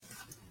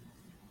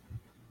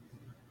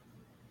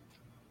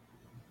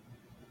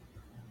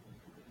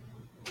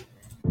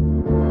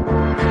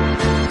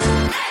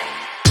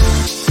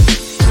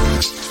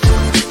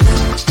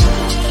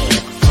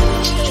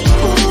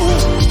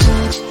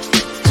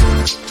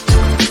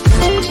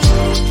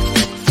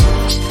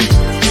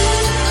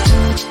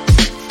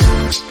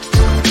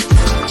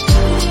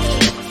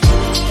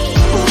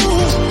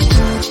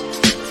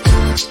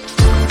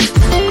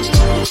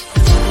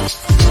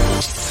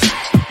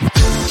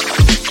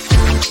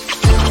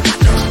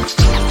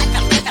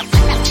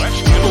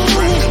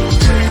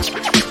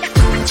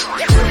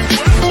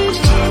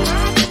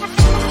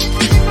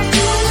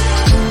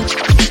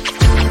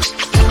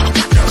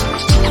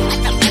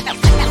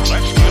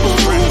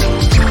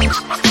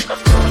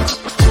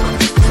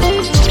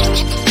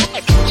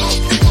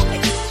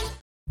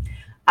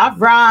All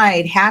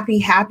right.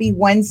 Happy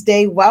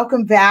Wednesday.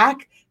 Welcome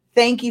back.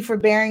 Thank you for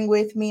bearing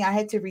with me. I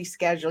had to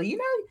reschedule.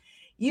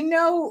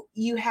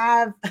 You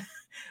have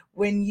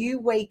when you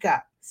wake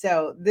up.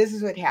 So this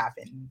is what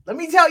happened. Let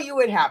me tell you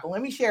what happened.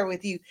 Let me share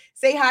with you.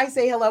 Say hi,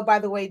 say hello. By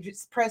the way,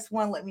 just press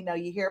 1. Let me know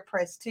you're here.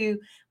 Press 2.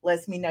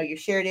 Let me know you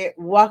shared it.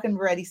 Welcome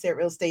to Ready Set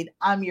Real Estate.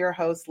 I'm your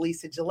host,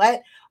 Lisa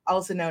Gillette,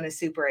 also known as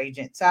Super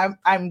Agent. So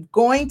I'm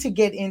going to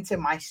get into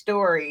my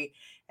story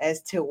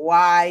as to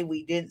why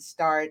we didn't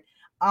start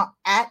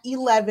at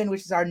 11,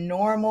 which is our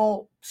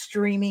normal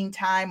streaming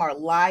time, our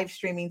live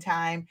streaming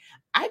time.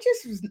 I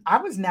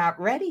was not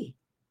ready.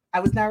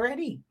 I was not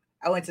ready.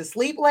 I went to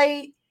sleep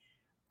late.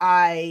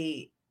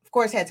 I, of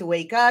course, had to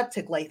wake up,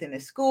 took Lathan to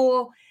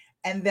school,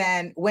 and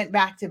then went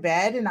back to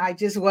bed, and I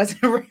just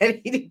wasn't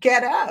ready to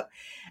get up.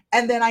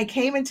 And then I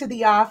came into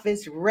the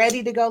office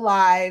ready to go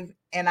live,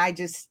 and I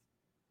just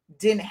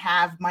didn't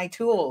have my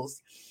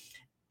tools.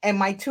 And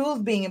my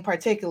tools being in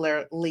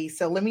particular, Lee,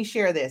 so let me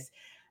share this.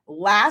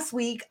 Last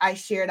week, I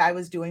shared I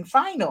was doing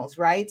finals,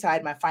 right? So I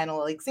had my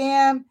final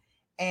exam.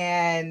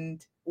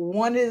 And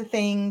one of the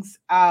things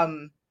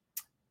that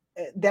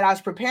I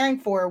was preparing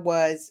for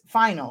was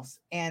finals.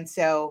 And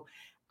so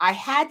I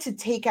had to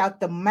take out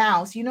the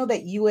mouse,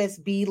 that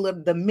USB,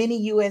 the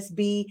mini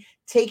USB,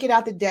 take it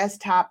out the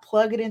desktop,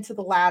 plug it into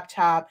the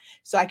laptop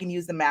so I can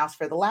use the mouse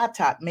for the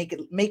laptop,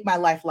 make my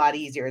life a lot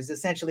easier is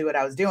essentially what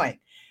I was doing.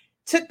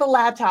 Took the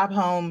laptop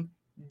home,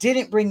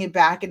 didn't bring it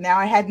back, and now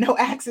I had no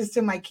access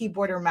to my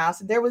keyboard or mouse.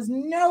 There was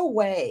no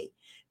way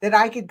that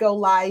I could go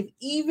live,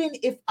 even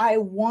if I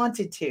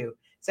wanted to.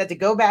 So I had to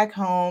go back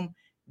home,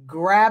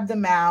 grab the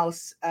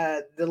mouse,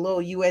 the little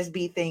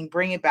USB thing,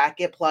 bring it back,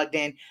 get plugged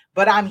in.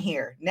 But I'm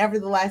here.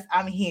 Nevertheless,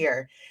 I'm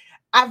here.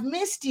 I've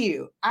missed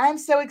you. I'm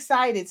so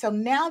excited. So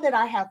now that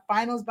I have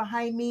finals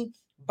behind me,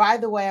 by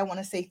the way, I want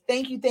to say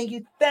thank you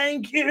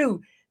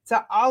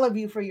to all of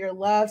you for your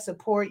love,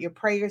 support, your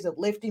prayers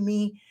uplifting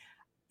me.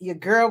 Your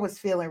girl was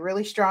feeling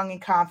really strong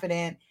and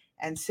confident.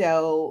 And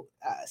so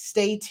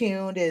stay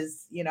tuned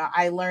as,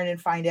 I learn and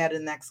find out in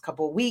the next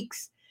couple of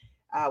weeks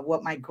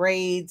what my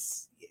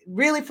grades,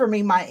 really for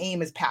me, my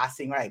aim is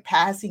passing, right?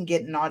 Passing,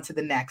 getting on to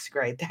the next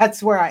grade.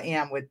 That's where I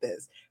am with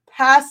this.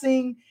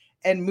 Passing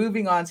and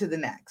moving on to the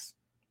next.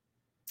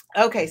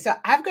 Okay, so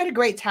I've got a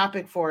great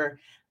topic for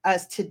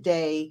us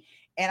today.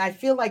 And I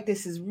feel like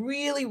this is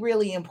really,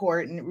 really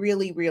important,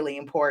 really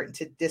important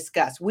to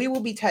discuss. We will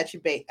be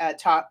touching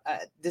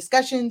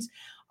discussions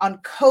on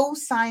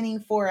co-signing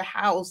for a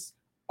house.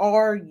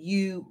 Are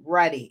you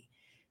ready?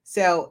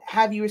 So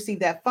have you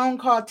received that phone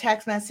call,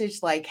 text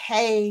message like,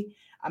 hey,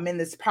 I'm in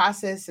this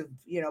process of,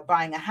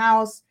 buying a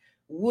house.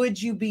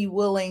 Would you be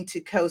willing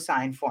to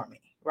co-sign for me?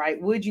 Right?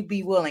 Would you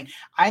be willing?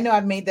 I know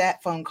I've made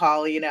that phone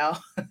call,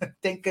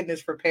 thank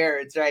goodness for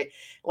parents, right?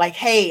 Like,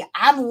 hey,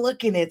 I'm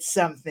looking at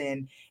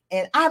something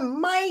and I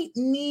might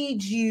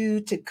need you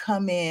to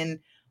come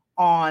in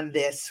on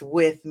this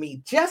with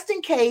me, just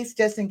in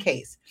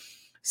case.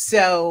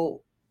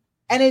 So,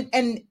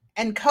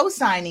 and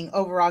co-signing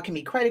overall can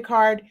be credit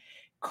card,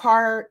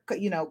 car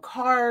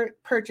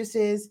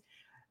purchases,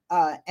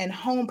 and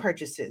home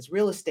purchases,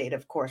 real estate,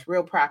 of course,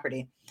 real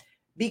property.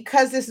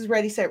 Because this is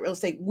Ready, Set, Real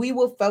Estate, we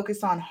will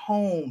focus on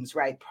homes,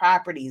 right?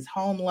 Properties,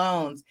 home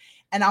loans.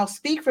 And I'll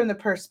speak from the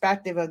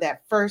perspective of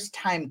that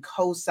first-time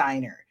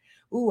co-signer.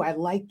 Ooh, I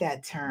like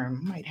that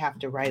term. Might have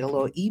to write a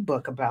little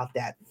ebook about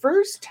that.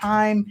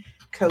 First-time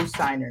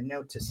co-signer,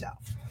 note to self.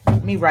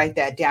 Let me write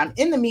that down.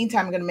 In the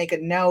meantime, I'm going to make a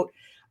note.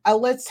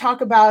 Let's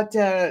talk about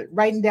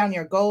writing down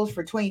your goals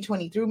for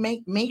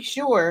 2023. Make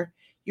sure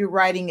you're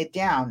writing it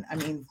down. I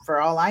mean,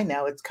 for all I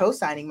know, it's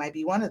co-signing might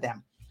be one of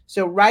them.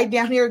 So write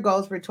down your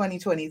goals for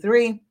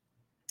 2023.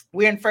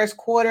 We're in first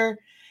quarter.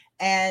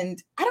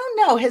 And I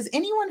don't know, has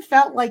anyone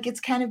felt like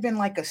it's kind of been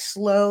like a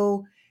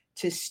slow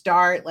to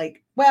start?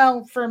 Like,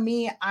 well, for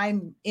me,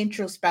 I'm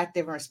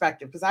introspective and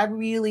respective because I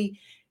really,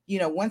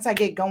 once I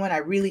get going, I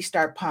really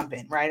start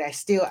pumping, right?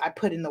 I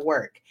put in the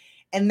work.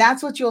 And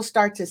that's what you'll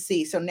start to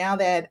see. So now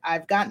that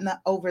I've gotten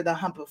over the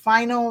hump of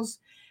finals,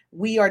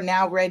 we are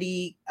now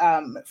ready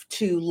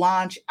to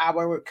launch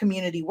our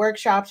community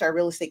workshops, our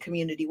real estate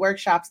community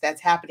workshops. That's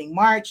happening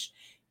March.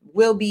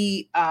 Will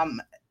be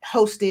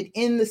hosted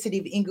in the city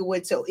of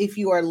Inglewood. So if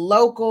you are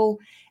local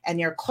and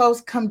you're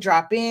close, come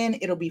drop in.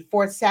 It'll be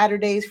 4th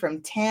Saturdays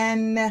from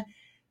 10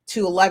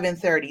 to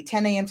 11:30,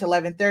 10 a.m. to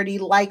 11:30,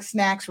 like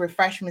snacks,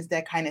 refreshments,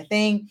 that kind of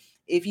thing.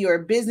 If you're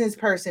a business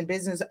person,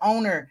 business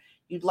owner,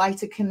 you'd like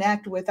to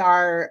connect with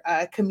our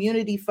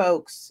community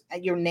folks,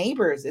 your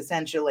neighbors,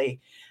 essentially,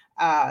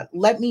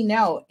 let me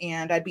know,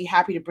 and I'd be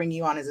happy to bring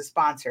you on as a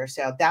sponsor.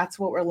 So that's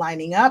what we're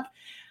lining up.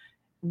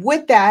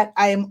 With that,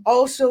 I am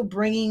also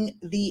bringing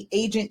the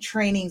agent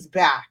trainings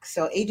back.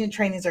 So agent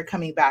trainings are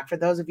coming back. For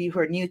those of you who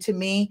are new to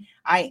me,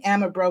 I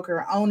am a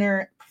broker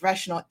owner,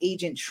 professional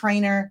agent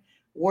trainer,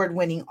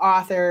 award-winning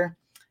author.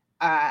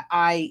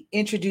 I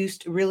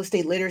introduced real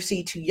estate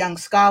literacy to young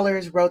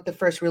scholars, wrote the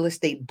first real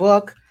estate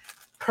book,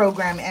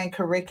 program, and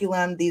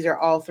curriculum. These are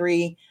all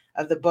three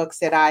of the books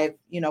that I've,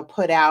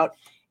 put out,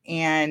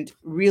 and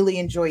really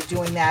enjoy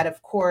doing that.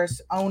 Of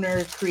course,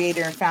 owner,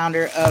 creator, and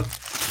founder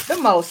of the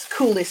most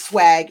coolest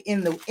swag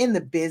in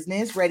the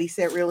business, Ready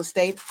Set Real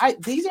Estate.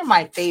 These are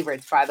my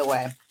favorites, by the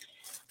way.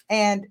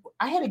 And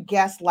I had a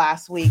guest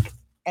last week,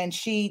 and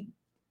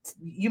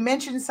you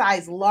mentioned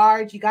size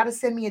large. You got to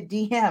send me a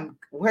DM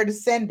where to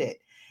send it.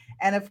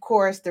 And of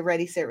course, the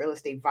Ready Set Real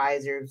Estate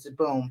Advisors,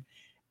 boom.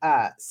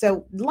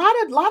 So a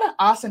lot of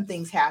awesome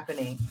things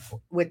happening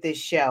with this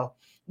show.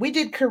 We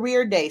did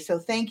Career Day, so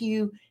thank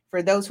you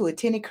for those who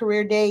attended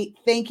Career Day.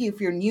 Thank you if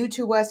you're new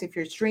to us, if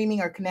you're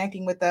streaming or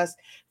connecting with us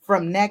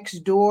from next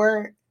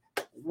door.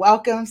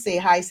 Welcome, say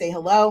hi, say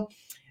hello.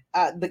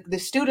 The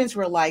students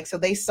were like, so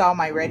they saw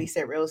my Ready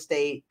Set Real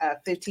Estate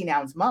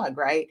 15-ounce mug,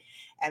 right?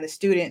 And the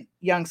student,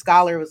 young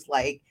scholar, was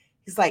like,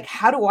 he's like,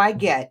 how do I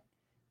get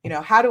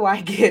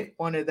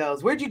one of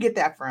those? Where'd you get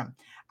that from?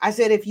 I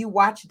said, if you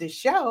watch the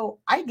show,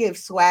 I give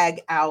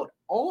swag out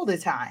all the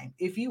time.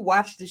 If you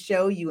watch the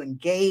show, you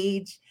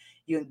engage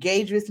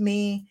with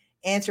me,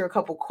 answer a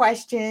couple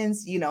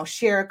questions,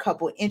 share a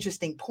couple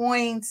interesting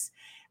points.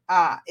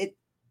 I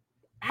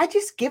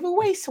just give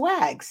away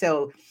swag.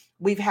 So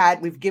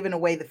we've given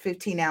away the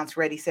 15-ounce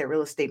Ready Set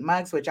Real Estate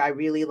mugs, which I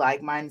really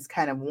like. Mine's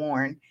kind of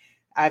worn.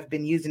 I've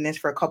been using this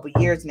for a couple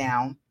years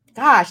now.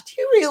 Gosh, do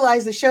you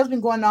realize the show's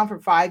been going on for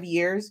 5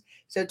 years?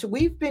 So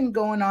we've been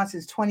going on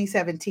since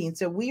 2017.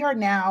 So we are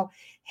now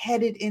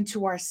headed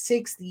into our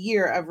 6th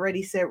year of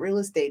Ready Set Real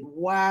Estate.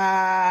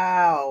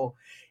 Wow.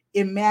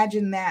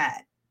 Imagine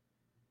that.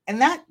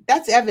 And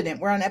that's evident.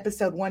 We're on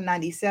episode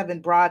 197,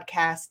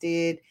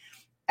 broadcasted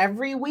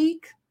every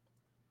week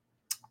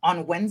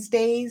on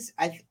Wednesdays.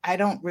 I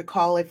don't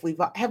recall if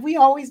have we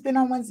always been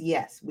on Wednesdays?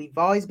 Yes, we've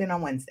always been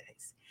on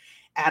Wednesdays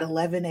at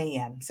 11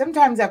 a.m.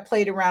 Sometimes I've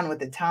played around with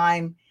the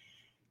time,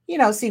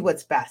 see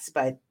what's best,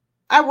 but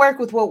I work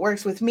with what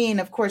works with me. And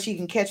of course, you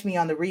can catch me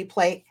on the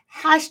replay.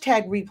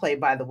 #replay,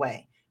 by the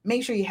way.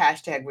 Make sure you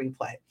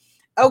 #replay.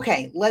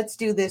 Okay, let's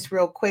do this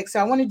real quick. So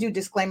I want to do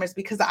disclaimers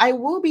because I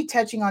will be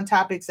touching on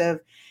topics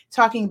of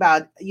talking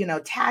about,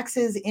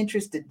 taxes,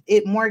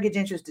 mortgage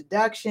interest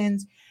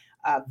deductions,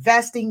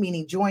 vesting,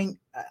 meaning joint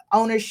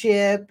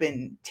ownership,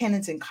 and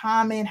tenants in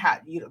common,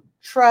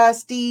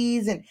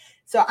 trustees. And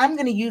so I'm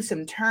going to use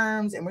some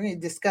terms, and we're going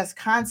to discuss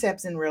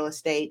concepts in real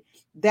estate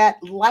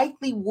that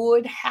likely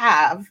would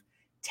have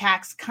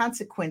tax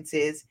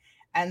consequences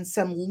and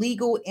some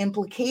legal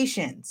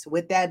implications.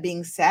 With that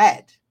being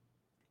said,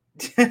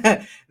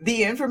 the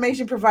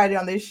information provided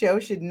on this show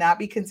should not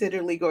be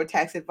considered legal or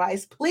tax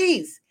advice.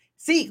 Please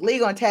seek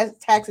legal and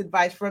tax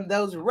advice from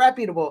those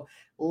reputable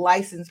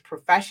licensed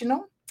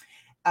professionals.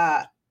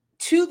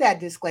 To that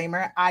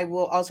disclaimer, I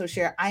will also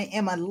share I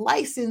am a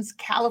licensed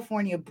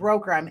California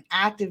broker. I'm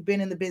active,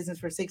 been in the business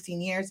for 16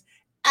 years.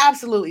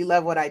 Absolutely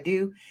love what I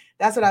do.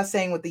 That's what I was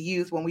saying with the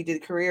youth when we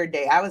did Career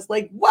Day. I was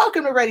like,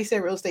 welcome to Ready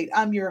Set Real Estate.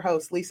 I'm your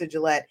host, Lisa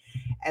Gillette.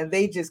 And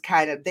they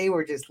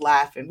were just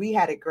laughing. We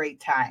had a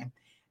great time.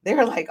 They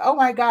were like, oh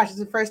my gosh, it's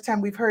the first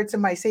time we've heard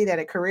somebody say that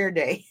at Career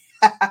Day.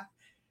 I'm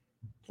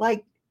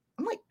like,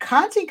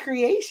 content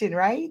creation,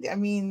 right? I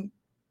mean,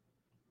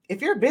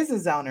 if you're a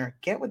business owner,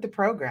 get with the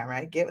program,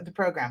 right? Get with the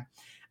program.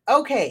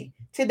 Okay,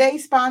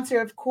 today's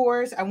sponsor, of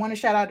course, I want to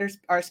shout out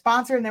our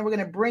sponsor, and then we're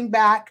going to bring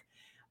back,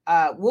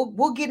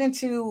 we'll get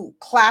into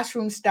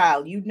classroom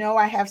style.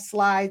 I have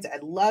slides. I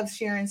love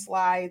sharing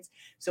slides.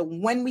 So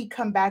when we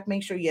come back,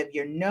 make sure you have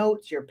your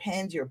notes, your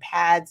pens, your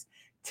pads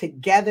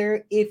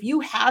together. If you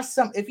have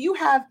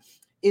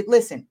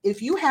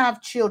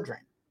children,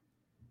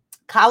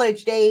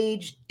 college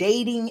age,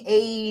 dating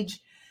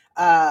age,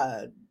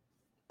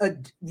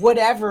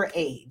 whatever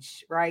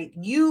age, right?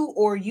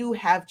 You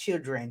have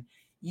children,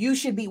 you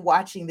should be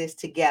watching this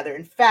together.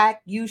 In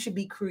fact, you should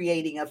be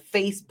creating a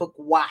Facebook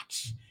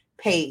watch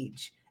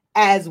page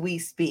as we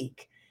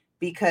speak,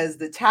 because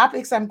the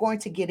topics I'm going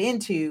to get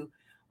into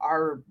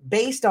are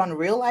based on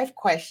real life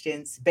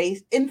questions.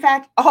 In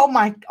fact, all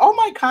my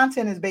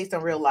content is based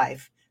on real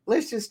life.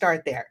 Let's just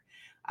start there.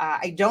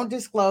 I don't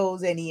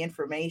disclose any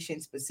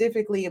information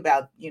specifically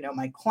about,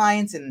 my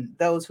clients and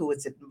those who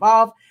it's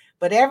involved,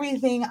 but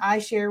everything I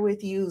share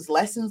with you is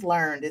lessons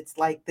learned. It's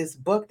like this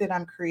book that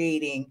I'm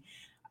creating,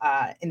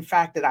 in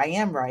fact, that I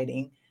am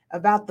writing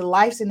about the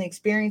lives and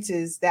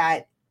experiences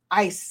that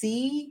I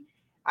see,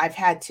 I've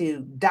had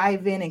to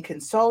dive in and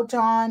consult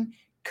on,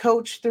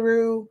 coach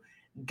through,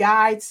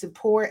 guide,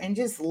 support, and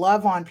just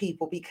love on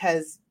people,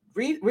 because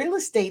real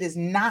estate is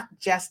not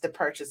just the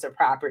purchase of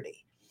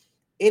property.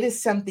 It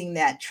is something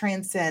that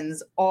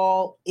transcends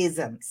all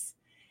isms.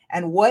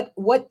 And what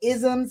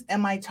isms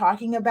am I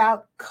talking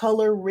about?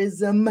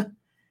 Colorism,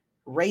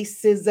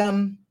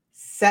 racism,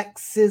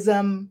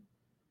 sexism.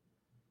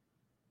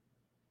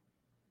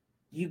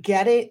 You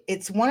get it?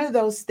 It's one of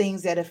those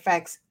things that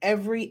affects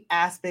every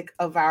aspect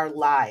of our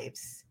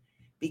lives,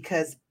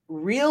 because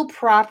real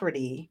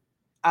property,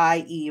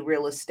 i.e.,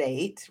 real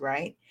estate,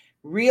 right?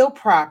 Real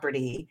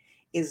property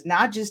is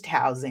not just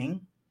housing,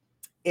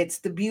 it's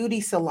the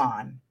beauty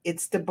salon,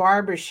 it's the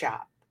barber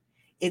shop,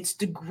 it's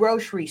the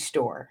grocery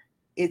store,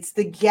 it's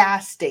the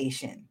gas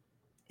station,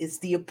 it's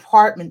the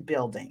apartment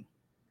building,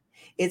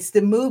 it's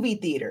the movie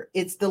theater,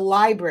 it's the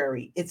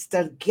library, it's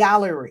the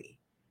gallery.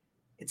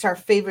 It's our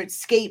favorite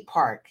skate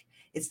park.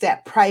 It's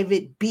that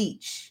private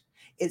beach.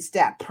 It's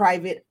that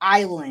private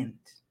island.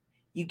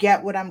 You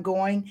get what I'm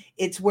going?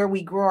 It's where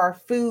we grow our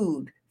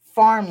food,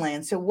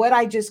 farmland. So what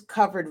I just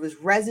covered was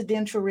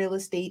residential real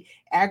estate,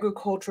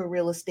 agricultural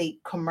real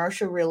estate,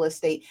 commercial real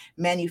estate,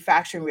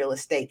 manufacturing real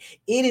estate.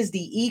 It is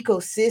the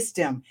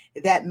ecosystem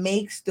that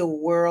makes the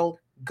world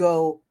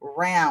go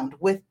round.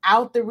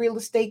 Without the real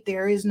estate,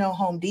 there is no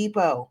Home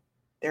Depot.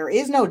 There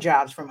is no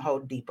jobs from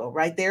Home Depot,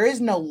 right? There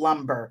is no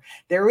lumber.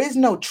 There is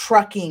no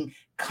trucking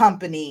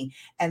company,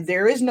 and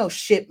there is no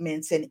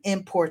shipments and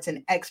imports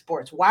and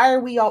exports. Why are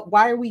we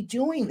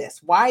doing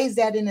this? Why is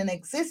that in an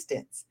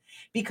existence?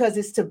 Because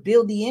it's to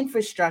build the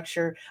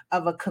infrastructure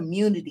of a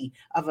community,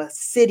 of a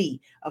city,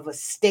 of a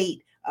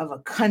state, of a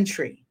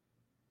country.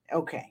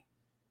 Okay.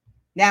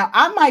 Now,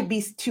 I might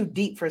be too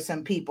deep for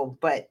some people,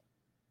 but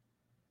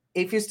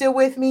if you're still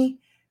with me,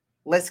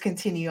 let's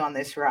continue on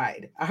this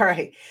ride. All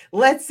right,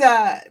 let's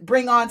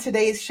bring on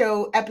today's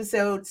show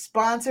episode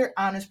sponsor,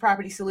 Honest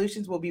Property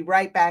Solutions. We'll be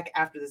right back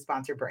after the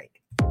sponsor break.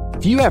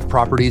 Do you have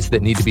properties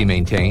that need to be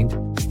maintained?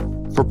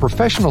 For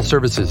professional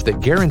services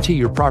that guarantee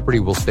your property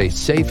will stay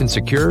safe and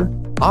secure,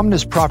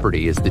 Omnis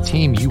Property is the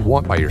team you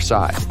want by your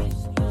side.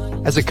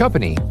 As a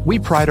company, we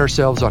pride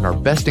ourselves on our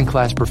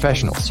best-in-class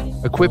professionals,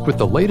 equipped with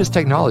the latest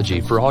technology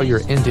for all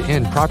your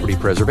end-to-end property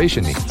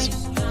preservation needs.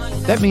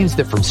 That means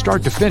that from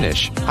start to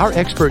finish, our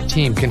expert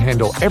team can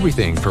handle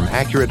everything from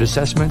accurate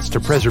assessments to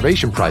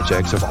preservation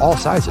projects of all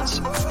sizes.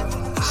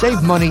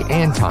 Save money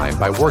and time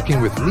by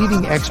working with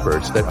leading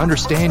experts that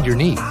understand your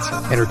needs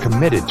and are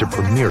committed to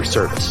premier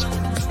service.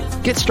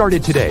 Get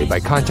started today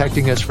by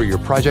contacting us for your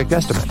project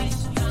estimate.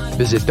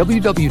 Visit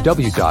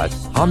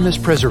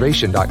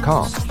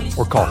www.omnispreservation.com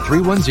or call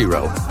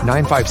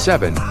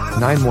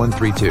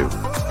 310-957-9132.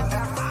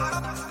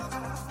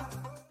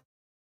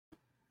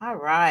 All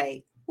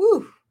right.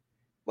 Woo.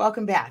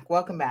 Welcome back.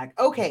 Welcome back.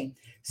 Okay.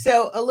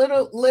 So a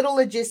little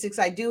logistics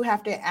I do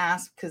have to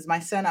ask, because my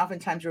son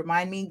oftentimes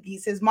remind me, he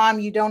says, Mom,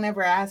 you don't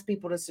ever ask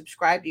people to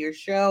subscribe to your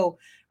show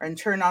and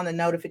turn on the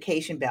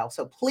notification bell.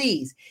 So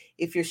please,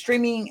 if you're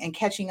streaming and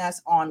catching us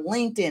on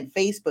LinkedIn,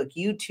 Facebook,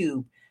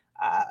 YouTube,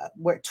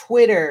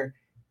 Twitter,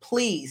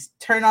 please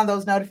turn on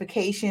those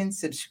notifications,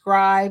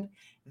 subscribe.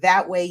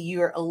 That way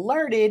you're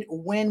alerted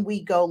when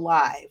we go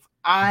live.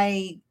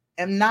 I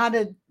am not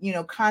a,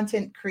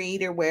 content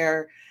creator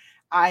where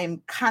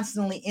I'm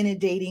constantly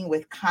inundating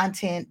with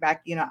content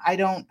back. I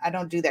don't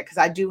do that because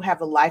I do have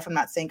a life. I'm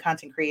not saying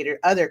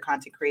other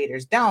content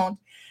creators don't.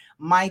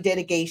 My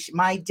dedication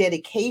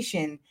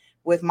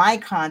with my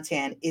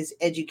content is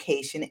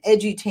education.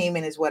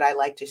 Edutainment is what I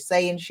like to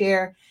say and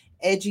share.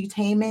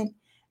 Edutainment.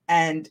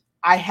 And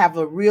I have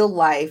a real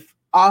life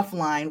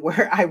offline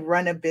where I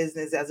run a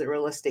business as a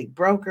real estate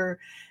broker,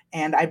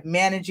 and I'm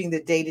managing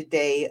the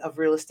day-to-day of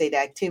real estate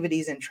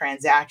activities and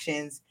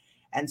transactions.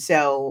 And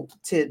so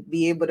to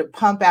be able to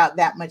pump out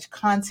that much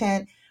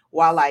content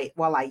while I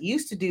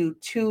used to do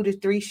 2 to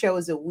 3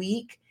 shows a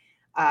week,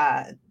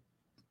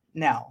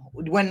 no.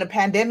 When the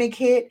pandemic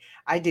hit,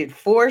 I did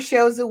 4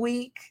 shows a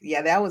week.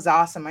 Yeah, that was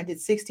awesome. I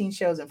did 16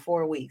 shows in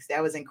 4 weeks.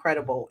 That was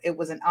incredible. It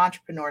was an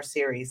entrepreneur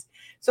series.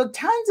 So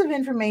tons of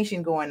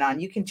information going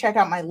on. You can check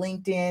out my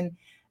LinkedIn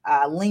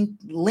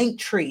link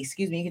tree.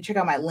 Excuse me. You can check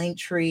out my link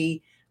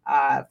tree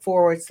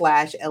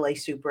 /LA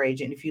Super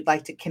Agent if you'd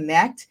like to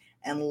connect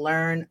and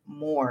learn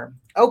more.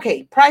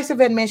 Okay, price of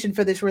admission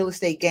for this real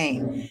estate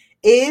game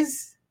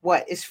is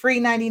what? It's free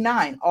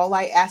 $99. All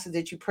I ask is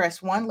that you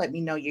press 1, let me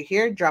know you're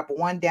here. Drop a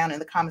 1 down in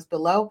the comments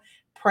below.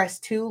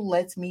 Press 2,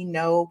 lets me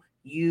know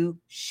you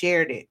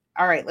shared it.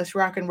 All right, let's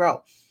rock and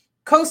roll.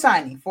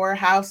 Co-signing for a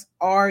house.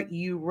 Are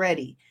you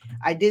ready?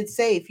 I did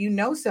say if you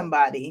know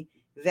somebody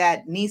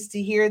that needs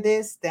to hear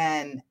this,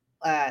 then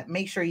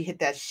make sure you hit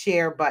that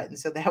share button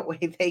so that way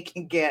they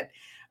can get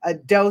a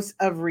dose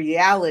of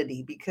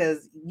reality,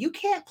 because you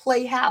can't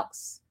play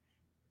house.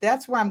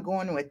 That's where I'm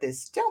going with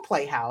this. Don't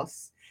play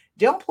house.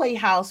 Don't play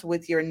house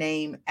with your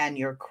name and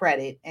your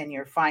credit and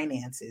your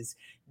finances.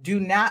 Do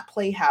not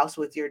play house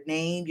with your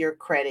name, your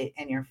credit,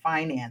 and your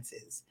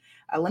finances.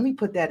 Let me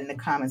put that in the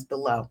comments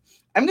below.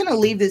 I'm going to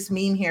leave this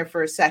meme here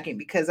for a second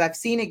because I've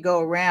seen it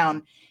go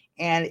around,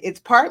 and it's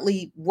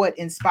partly what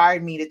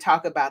inspired me to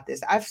talk about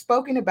this. I've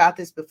spoken about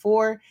this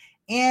before,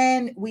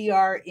 and we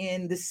are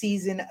in the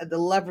season, the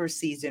lover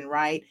season,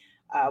 right?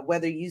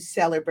 whether you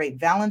celebrate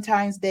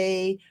Valentine's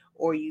Day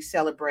or you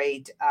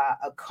celebrate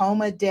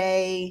Acoma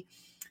Day,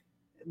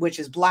 which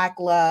is Black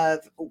love,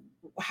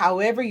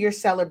 however you're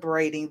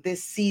celebrating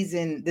this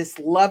season, this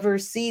lover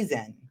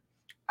season,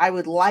 I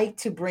would like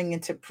to bring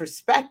into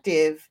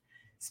perspective,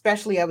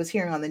 especially I was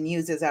hearing on the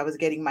news as I was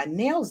getting my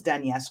nails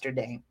done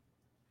yesterday.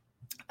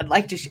 I'd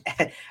like to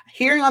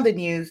hearing on the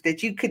news that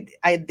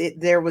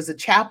there was a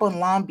chapel in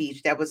Long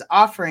Beach that was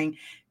offering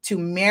to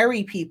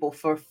marry people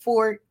for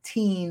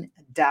 $14.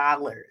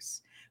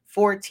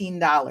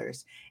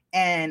 $14.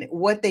 And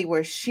what they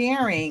were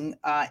sharing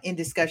in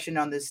discussion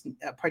on this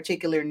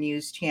particular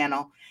news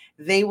channel,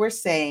 they were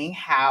saying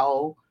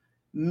how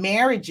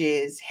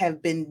marriages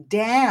have been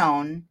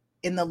down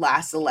in the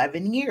last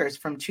 11 years,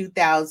 from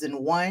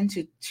 2001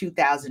 to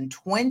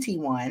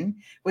 2021,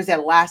 was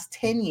that last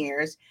 10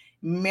 years,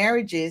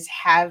 marriages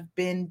have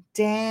been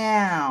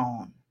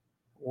down.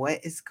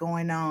 What is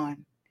going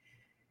on?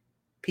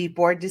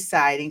 People are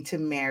deciding to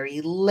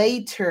marry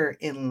later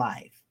in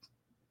life.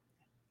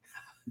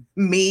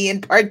 Me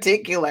in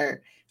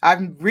particular,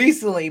 I'm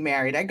recently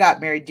married. I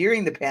got married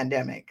during the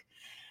pandemic.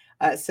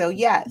 So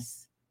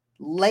yes,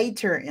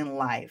 later in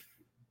life.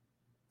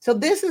 So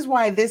this is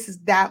why this is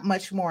that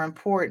much more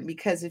important,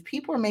 because if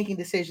people are making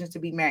decisions to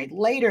be married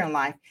later in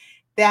life,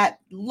 that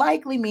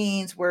likely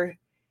means we're,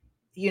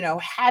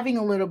 having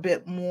a little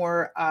bit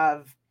more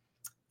of,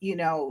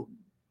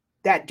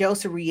 that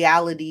dose of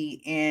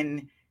reality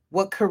in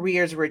what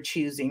careers we're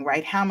choosing,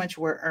 right? How much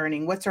we're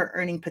earning, what's our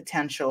earning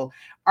potential?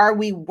 Are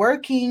we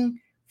working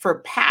for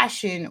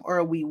passion, or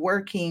are we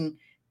working,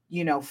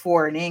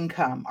 for an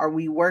income? Are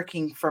we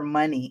working for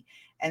money?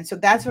 And so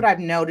that's what I've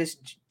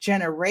noticed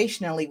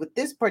generationally with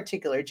this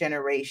particular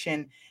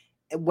generation,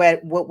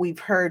 what we've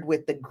heard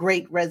with the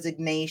Great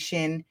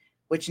Resignation,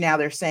 which now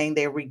they're saying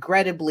they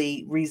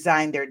regrettably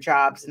resigned their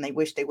jobs and they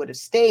wish they would have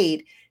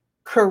stayed.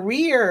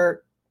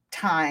 Career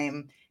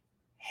time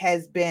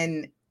has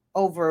been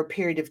over a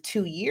period of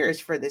 2 years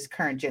for this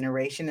current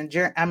generation.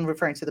 And I'm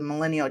referring to the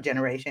millennial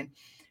generation.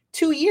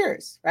 2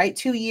 years, right?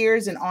 2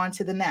 years and on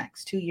to the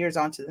next, 2 years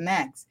on to the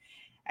next.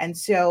 And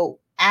so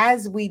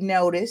as we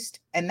noticed,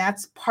 and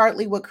that's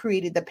partly what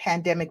created the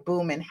pandemic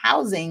boom in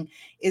housing,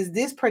 is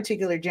this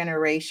particular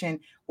generation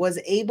was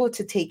able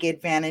to take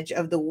advantage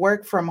of the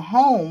work from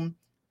home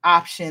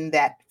option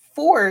that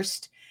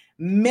forced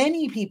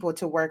many people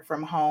to work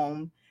from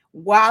home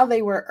while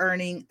they were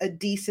earning a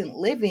decent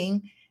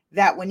living,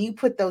 that when you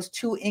put those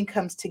two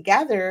incomes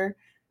together,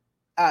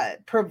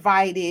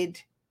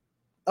 provided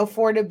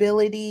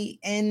affordability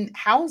in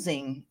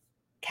housing.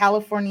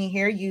 California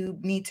here, you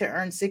need to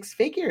earn six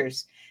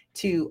figures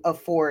to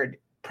afford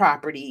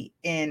property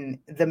in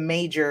the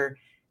major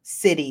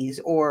cities,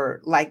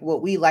 or like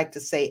what we like to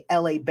say,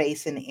 LA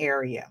Basin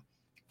area.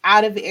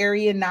 Out of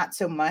area, not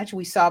so much.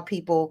 We saw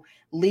people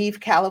leave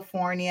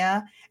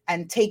California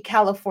and take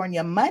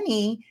California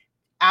money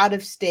out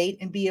of state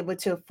and be able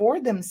to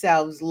afford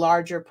themselves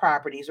larger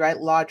properties, right?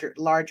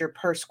 Larger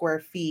per square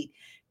feet,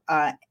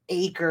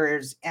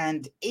 acres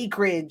and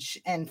acreage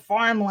and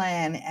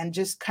farmland, and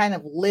just kind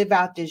of live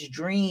out this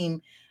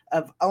dream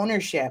of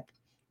ownership.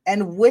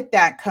 And with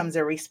that comes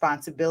a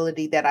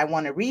responsibility that I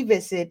want to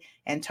revisit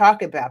and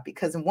talk about,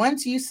 because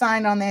once you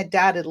sign on that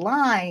dotted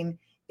line,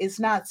 it's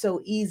not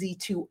so easy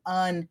to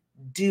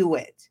undo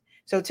it.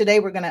 So today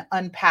we're going to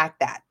unpack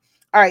that.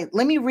 All right,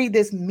 let me read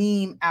this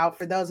meme out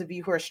for those of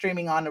you who are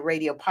streaming on the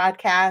radio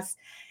podcast.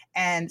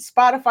 And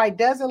Spotify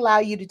does allow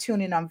you to tune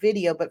in on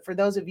video, but for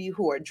those of you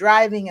who are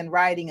driving and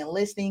riding and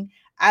listening,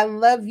 I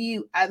love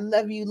you. I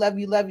love you, love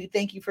you, love you.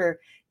 Thank you for,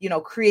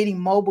 creating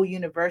Mobile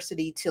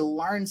University to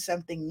learn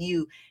something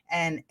new.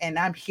 And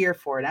I'm here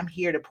for it. I'm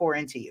here to pour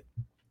into you.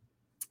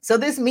 So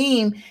this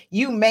meme,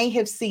 you may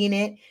have seen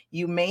it,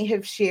 you may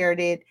have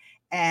shared it,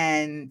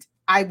 and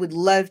I would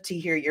love to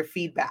hear your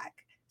feedback.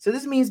 So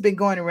this meme's been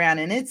going around,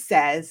 and it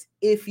says,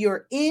 if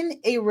you're in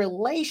a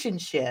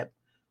relationship,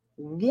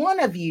 one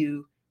of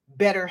you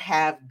better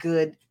have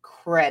good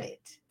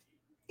credit.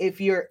 If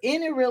you're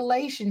in a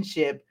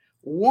relationship,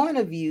 one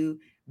of you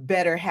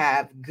better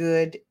have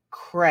good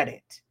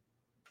credit.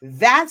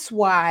 That's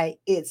why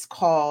it's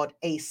called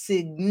a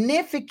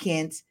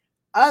significant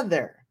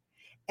other.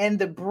 And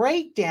the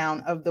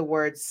breakdown of the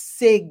word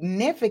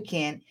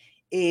significant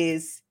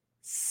is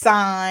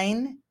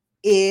sign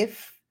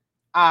if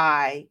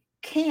I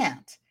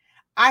can't.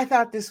 I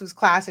thought this was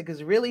classic.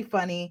 It's really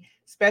funny,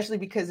 especially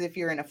because if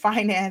you're in a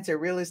finance or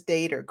real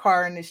estate or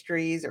car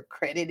industries or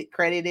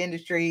credit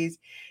industries,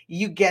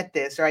 you get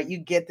this, right? You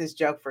get this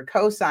joke for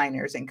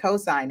co-signers and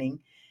co-signing,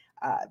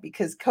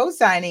 because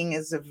co-signing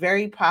is a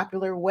very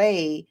popular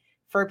way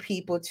for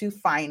people to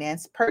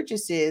finance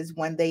purchases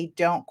when they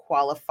don't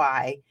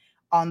qualify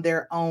on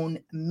their own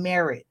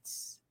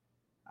merits.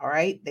 All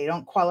right. They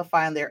don't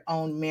qualify on their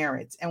own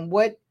merits. And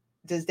what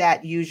does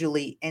that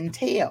usually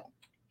entail?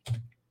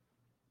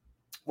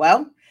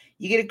 Well,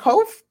 you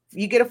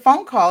get a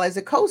phone call as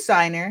a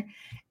co-signer.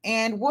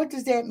 And what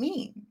does that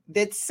mean?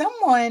 That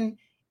someone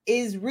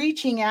is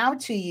reaching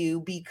out to you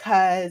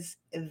because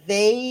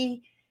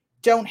they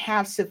don't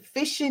have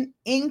sufficient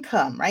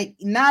income, right?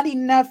 Not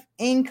enough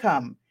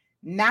income,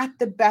 not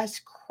the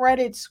best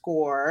credit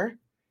score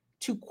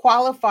to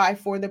qualify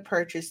for the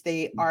purchase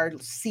they are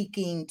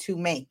seeking to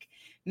make.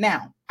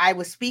 Now, I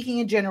was speaking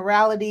in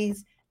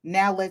generalities.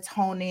 Now let's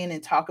hone in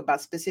and talk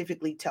about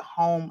specifically to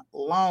home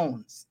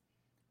loans,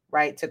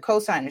 right? To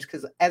cosigners,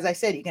 because as I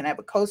said, you can have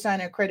a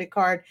cosigner credit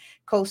card,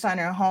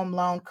 cosigner a home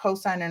loan,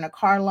 cosigner in a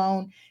car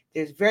loan.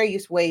 There's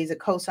various ways a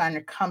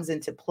cosigner comes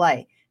into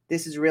play.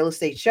 This is Real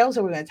Estate Show,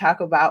 so we're going to talk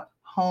about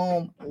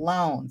home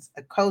loans,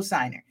 a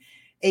cosigner.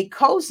 A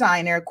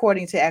cosigner,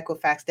 according to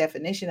Equifax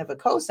definition of a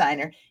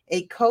cosigner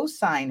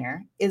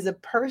is a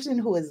person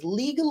who is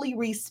legally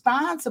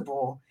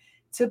responsible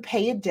to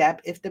pay a debt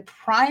if the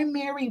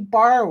primary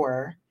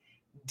borrower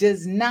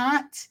does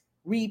not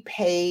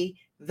repay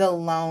the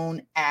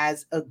loan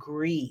as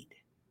agreed.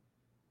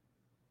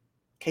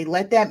 Okay,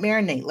 let that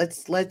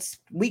marinate.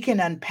 We can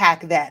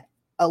unpack that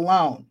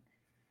alone.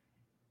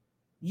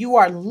 You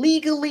are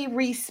legally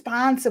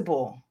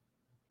responsible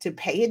to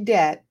pay a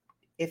debt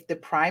if the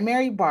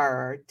primary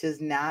borrower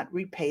does not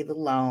repay the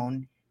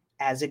loan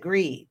as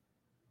agreed.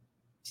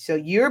 So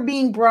you're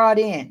being brought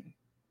in.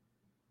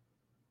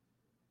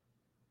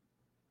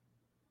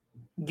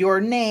 Your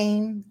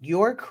name,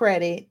 your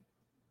credit,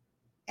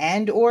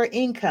 and or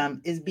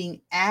income is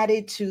being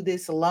added to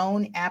this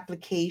loan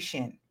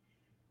application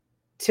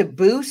to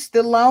boost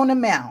the loan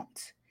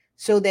amount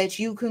so that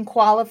you can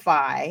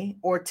qualify,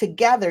 or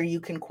together you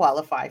can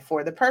qualify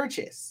for the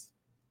purchase.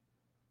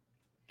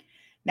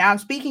 Now I'm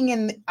speaking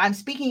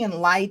in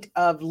light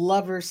of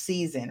lover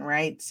season,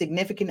 right?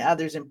 Significant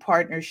others and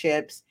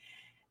partnerships.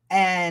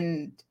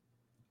 And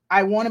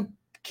I want to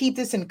keep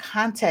this in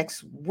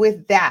context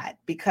with that,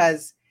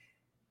 because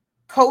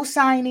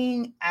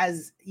co-signing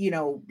as,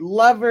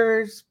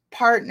 lovers,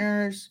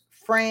 partners,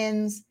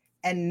 friends,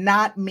 and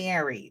not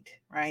married,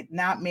 right?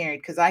 Not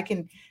married, because I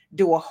can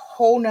do a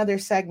whole nother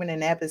segment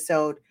and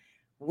episode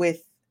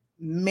with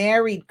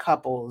married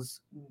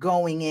couples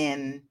going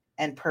in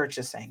and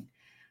purchasing,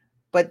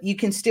 but you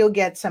can still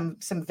get some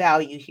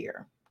value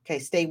here. Okay,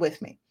 stay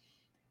with me.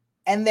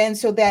 And then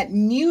so that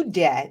new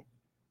debt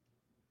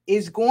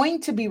is going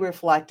to be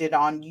reflected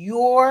on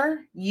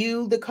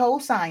the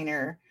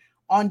co-signer,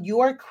 on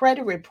your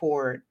credit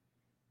report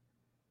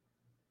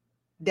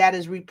that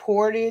is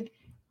reported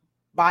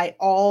by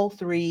all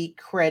 3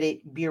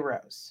 credit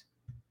bureaus.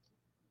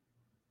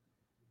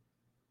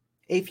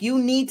 If you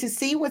need to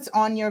see what's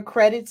on your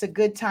credit, it's a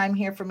good time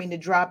here for me to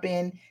drop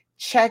in.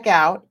 Check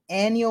out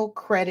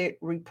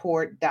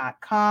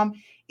annualcreditreport.com.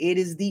 It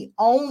is the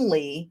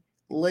only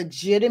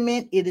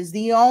legitimate,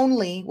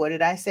 what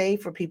did I say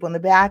for people in the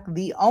back?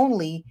 The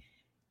only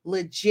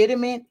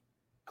legitimate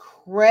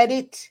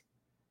credit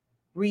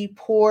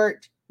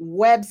report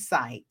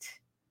website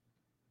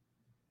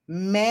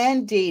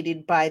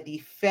mandated by the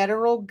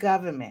federal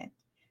government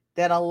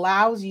that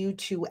allows you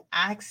to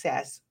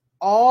access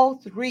all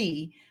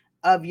 3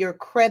 of your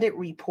credit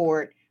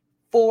report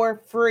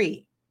for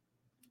free.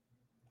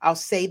 I'll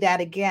say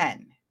that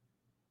again.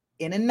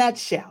 In a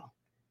nutshell,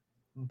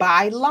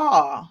 by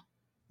law,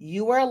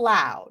 you are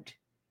allowed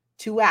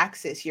to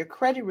access your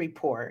credit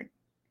report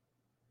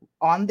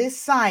on this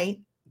site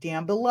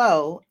down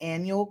below,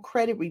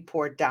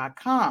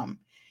 annualcreditreport.com.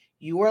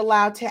 You are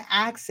allowed to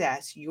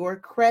access your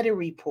credit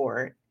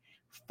report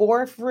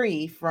for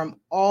free from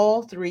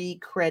all 3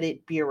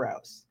 credit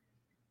bureaus.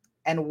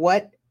 And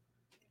what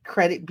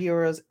credit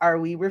bureaus are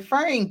we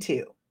referring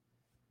to?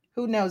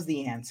 Who knows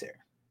the answer?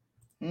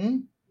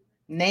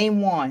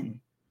 Name one.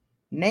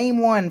 Name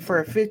one for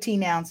a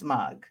 15-ounce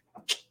mug.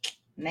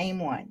 Name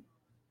one.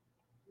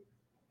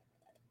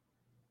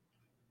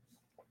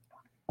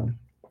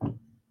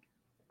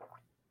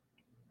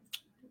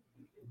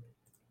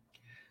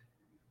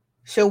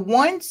 So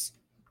once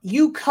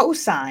you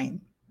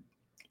co-sign,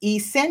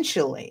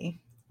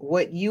 essentially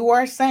what you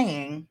are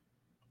saying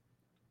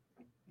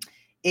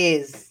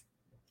is,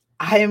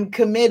 I am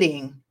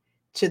committing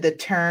to the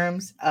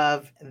terms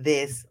of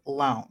this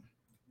loan.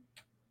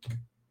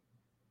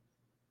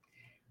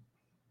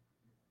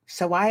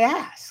 So I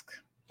ask,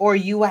 or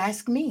you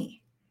ask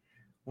me,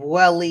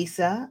 well,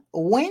 Lisa,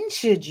 when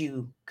should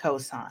you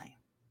co-sign?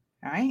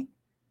 All right.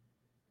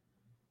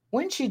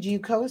 When should you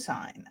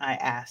co-sign? I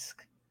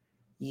ask.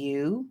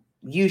 You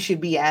should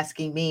be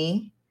asking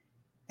me,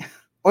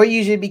 or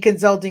you should be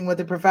consulting with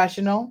a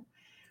professional.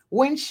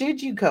 When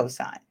should you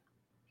co-sign?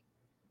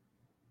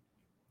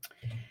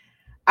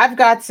 I've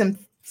got some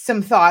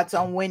thoughts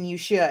on when you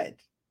should.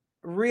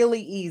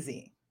 Really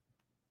easy.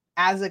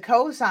 As a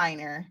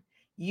co-signer,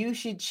 you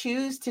should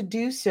choose to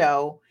do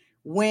so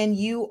when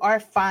you are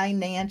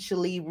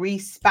financially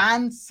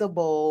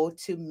responsible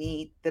to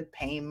meet the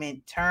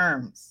payment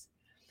terms.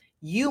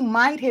 You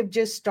might have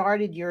just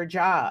started your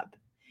job.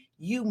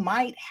 You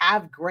might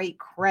have great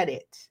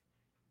credit,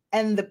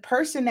 and the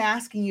person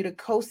asking you to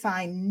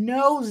co-sign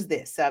knows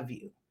this of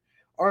you,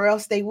 or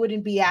else they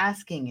wouldn't be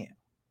asking you.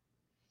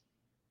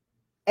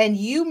 And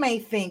you may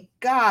think,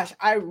 gosh,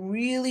 I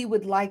really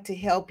would like to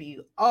help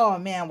you. Oh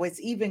man,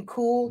 what's even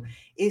cool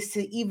is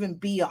to even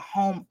be a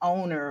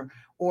homeowner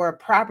or a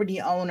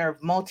property owner of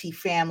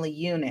multifamily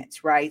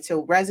units, right?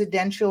 So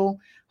residential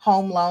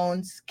home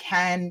loans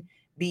can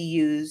be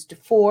used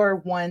for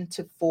 1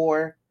 to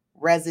 4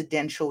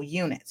 residential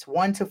units,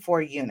 1 to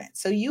 4 units.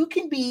 So you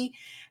can be,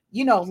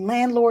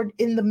 landlord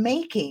in the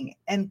making.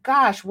 And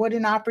gosh, what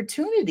an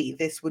opportunity.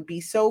 This would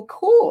be so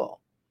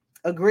cool.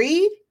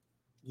 Agreed?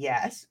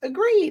 Yes,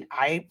 agreed.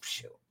 I'm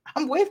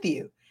with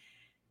you.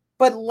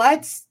 But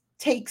let's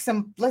take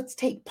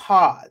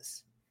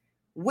pause.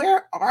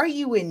 Where are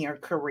you in your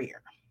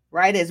career?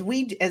 Right?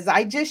 As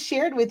I just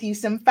shared with you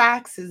some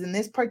facts is in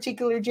this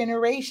particular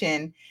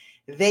generation,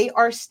 they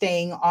are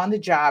staying on the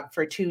job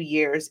for 2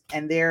 years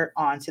and they're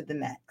on to the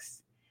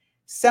next.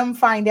 Some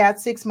find out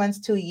 6 months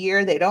to a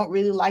year they don't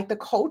really like the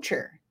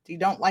culture. They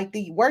don't like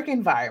the work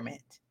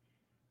environment.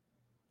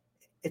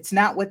 It's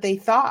not what they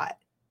thought.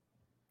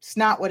 It's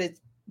not what it's,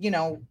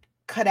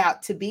 cut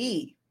out to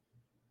be.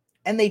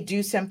 And they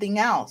do something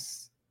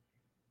else.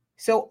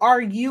 So are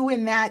you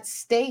in that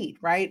state,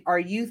 right? Are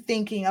you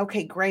thinking,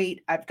 okay,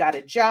 great, I've got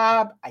a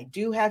job, I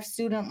do have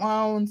student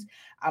loans,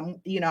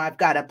 I've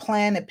got a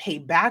plan to pay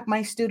back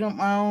my student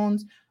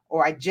loans,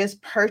 or I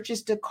just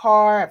purchased a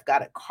car, I've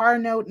got a car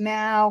note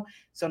now.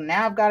 So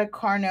now I've got a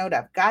car note,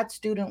 I've got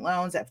student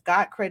loans, I've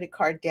got credit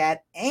card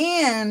debt,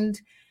 and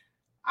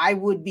I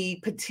would be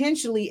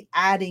potentially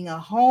adding a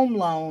home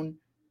loan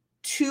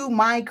to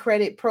my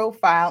credit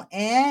profile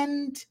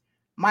and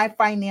my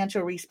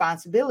financial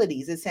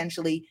responsibilities.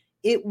 Essentially,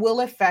 it will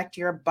affect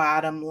your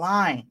bottom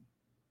line.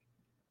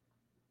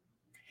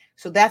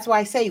 So that's why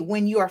I say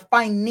when you are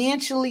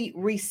financially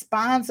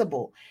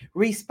responsible,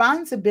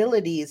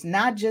 responsibility is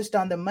not just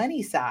on the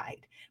money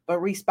side, but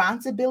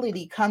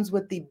responsibility comes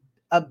with the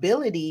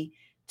ability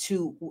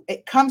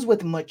it comes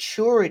with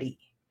maturity,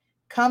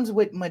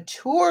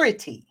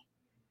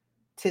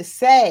 to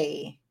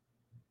say,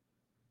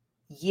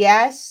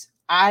 yes,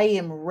 I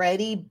am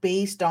ready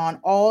based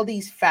on all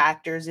these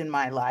factors in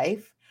my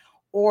life,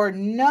 or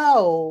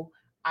no,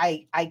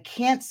 I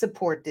can't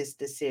support this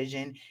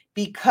decision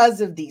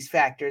because of these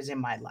factors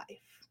in my life,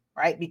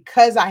 right?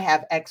 Because I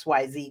have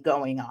XYZ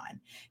going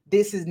on.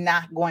 This is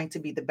not going to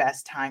be the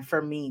best time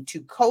for me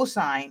to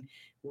co-sign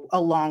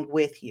along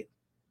with you.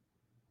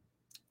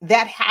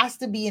 That has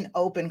to be an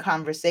open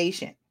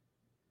conversation.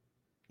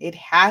 It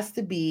has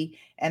to be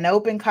an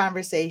open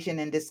conversation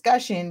and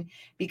discussion,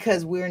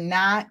 because we're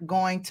not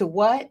going to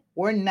what?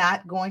 We're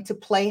not going to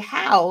play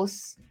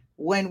house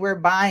when we're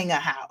buying a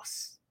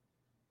house,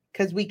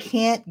 because we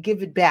can't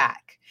give it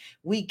back.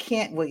 We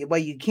can't, well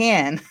you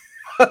can,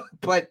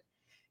 but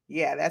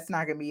yeah, that's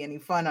not going to be any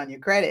fun on your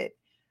credit.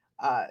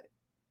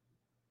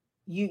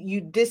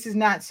 This is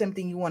not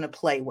something you want to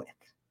play with.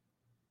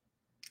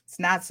 It's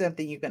not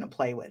something you're going to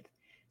play with.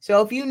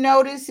 So if you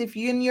notice, if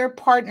you in your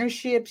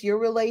partnerships, your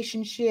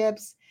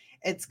relationships,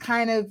 it's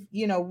kind of,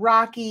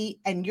 rocky,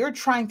 and you're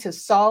trying to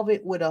solve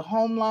it with a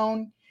home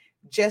loan,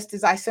 just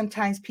as I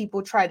sometimes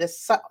people try to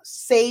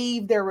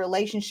save their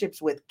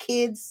relationships with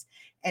kids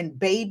and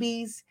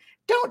babies,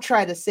 don't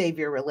try to save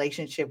your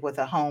relationship with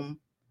a home.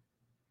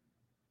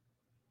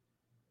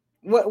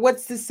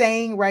 What's the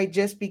saying, right?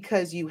 Just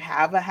because you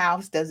have a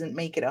house doesn't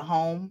make it a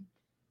home.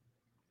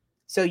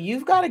 So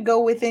you've got to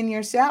go within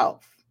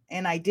yourself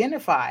and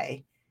identify,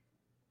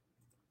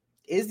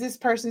 is this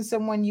person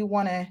someone you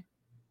want to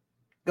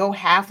go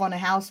half on a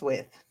house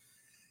with?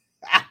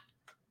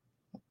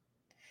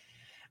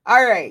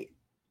 All right.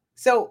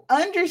 So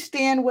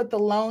understand what the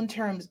loan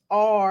terms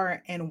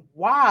are and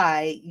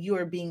why you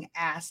are being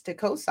asked to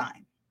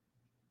co-sign.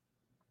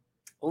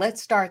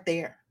 Let's start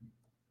there.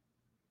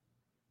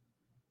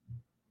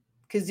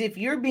 Because if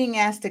you're being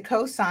asked to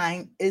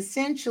co-sign,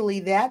 essentially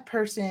that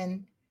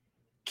person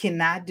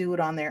cannot do it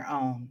on their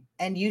own.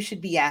 And you should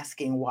be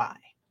asking why.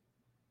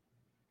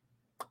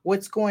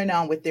 What's going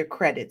on with their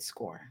credit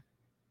score?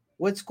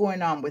 What's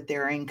going on with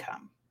their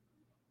income?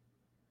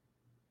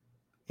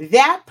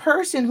 That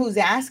person who's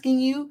asking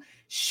you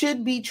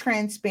should be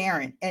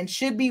transparent and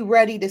should be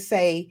ready to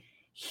say,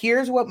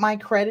 here's what my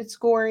credit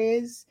score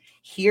is.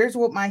 Here's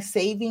what my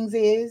savings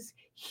is.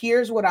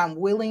 Here's what I'm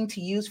willing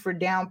to use for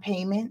down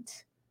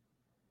payment.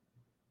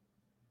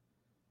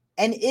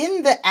 And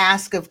in the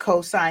ask of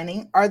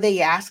co-signing, are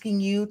they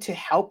asking you to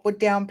help with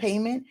down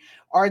payment?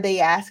 Are they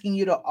asking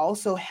you to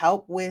also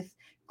help with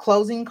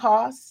closing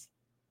costs?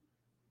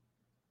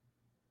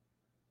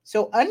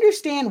 So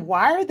understand,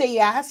 why are they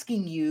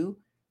asking you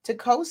to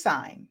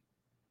co-sign?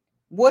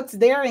 What's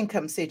their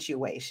income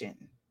situation?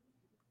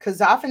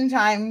 Because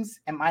oftentimes,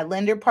 and my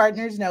lender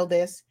partners know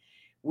this,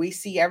 we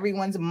see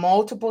everyone's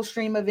multiple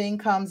stream of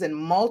incomes and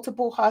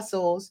multiple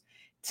hustles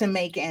to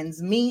make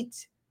ends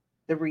meet.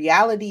 The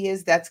reality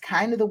is that's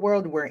kind of the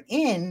world we're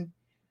in,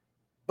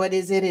 but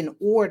is it in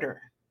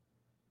order,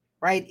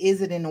 right?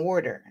 Is it in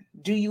order?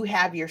 Do you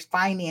have your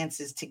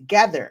finances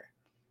together?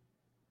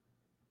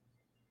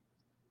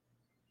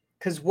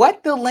 Because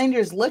what the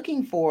lender's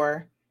looking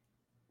for,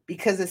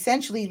 because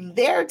essentially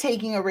they're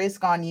taking a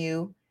risk on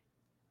you,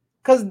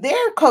 because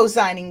they're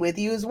co-signing with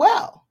you as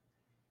well.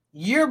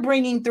 You're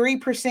bringing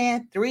 3%,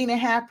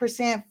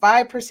 3.5%, 5%,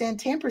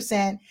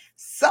 10%.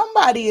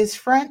 Somebody is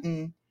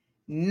fronting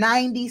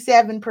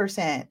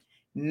 97%,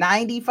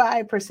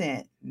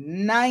 95%,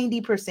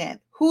 90%.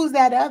 Who's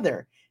that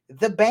other?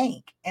 The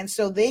bank. And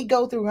so they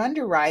go through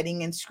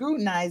underwriting and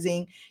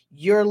scrutinizing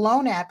your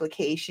loan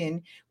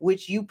application,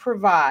 which you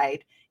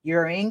provide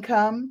your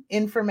income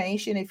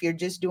information if you're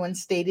just doing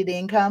stated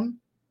income,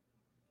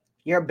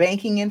 your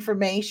banking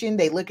information.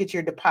 They look at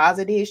your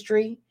deposit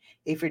history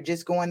if you're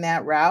just going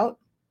that route.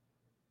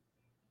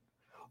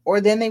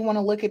 Or then they want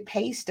to look at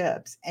pay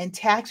stubs and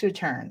tax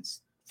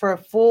returns for a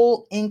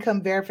full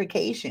income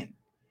verification.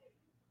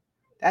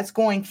 That's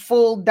going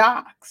full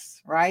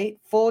docs, right?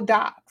 Full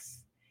docs.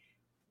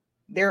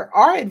 There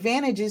are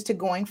advantages to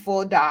going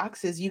full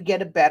docs as you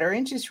get a better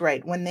interest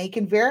rate when they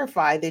can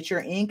verify that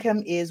your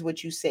income is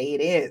what you say it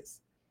is.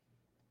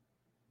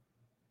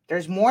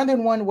 There's more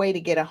than one way to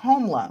get a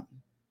home loan.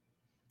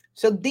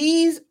 So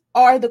these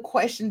are the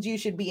questions you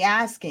should be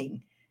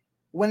asking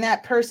when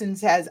that person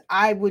says,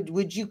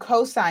 would you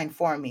co-sign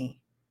for me?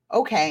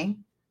 Okay.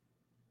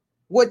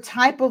 What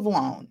type of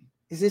loan?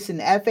 Is this an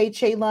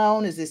FHA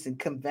loan? Is this a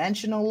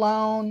conventional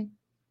loan?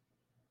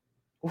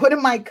 What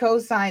am I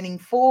co-signing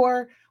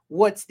for?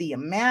 What's the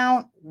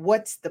amount?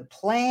 What's the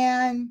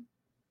plan?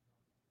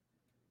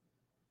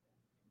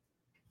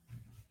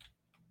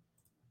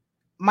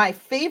 My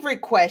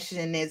favorite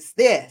question is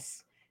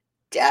this: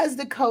 does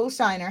the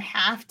co-signer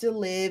have to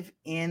live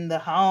in the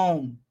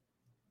home?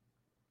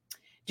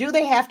 Do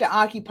they have to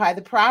occupy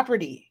the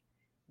property?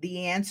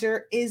 The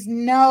answer is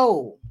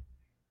no.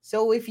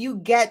 So if you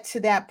get to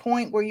that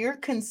point where you're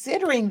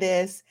considering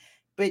this,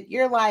 but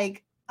you're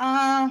like,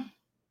 we're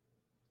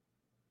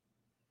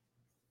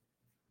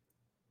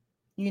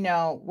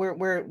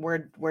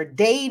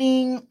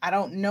dating. I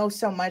don't know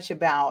so much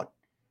about,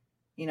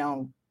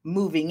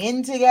 moving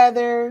in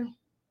together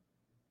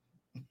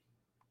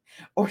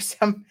or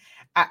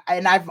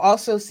and I've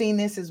also seen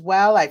this as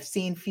well. I've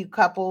seen few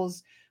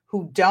couples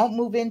who don't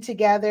move in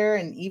together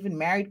and even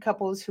married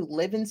couples who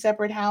live in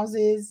separate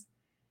houses.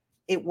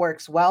 It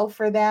works well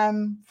for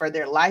them, for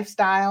their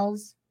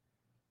lifestyles.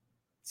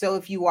 So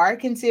if you are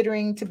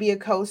considering to be a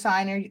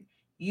co-signer,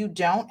 you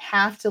don't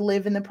have to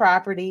live in the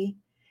property.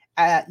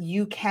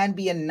 You can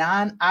be a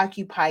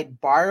non-occupied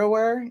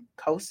borrower,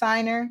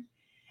 co-signer,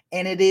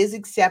 and it is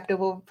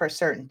acceptable for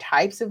certain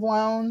types of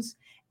loans.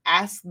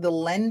 Ask the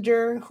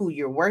lender who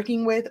you're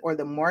working with or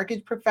the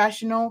mortgage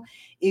professional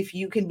if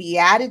you can be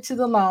added to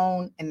the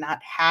loan and not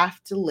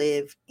have to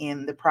live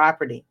in the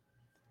property.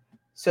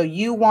 So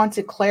you want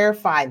to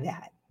clarify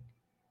that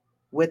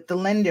with the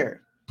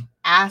lender.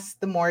 Ask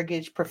the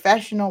mortgage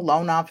professional,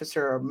 loan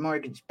officer, or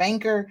mortgage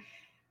banker,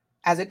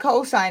 as a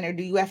co-signer,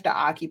 do you have to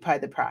occupy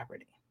the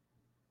property?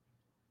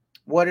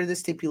 What are the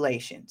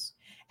stipulations?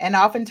 And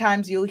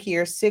oftentimes you'll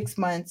hear 6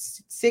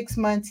 months,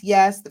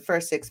 yes, the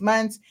first 6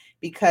 months,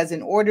 because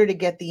in order to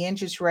get the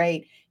interest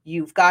rate,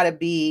 you've got to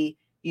be,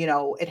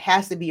 it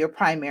has to be your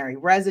primary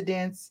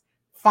residence.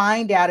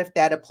 Find out if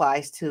that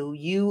applies to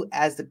you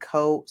as the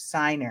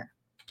co-signer.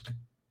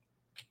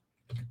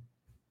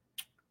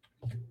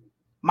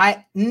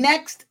 My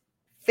next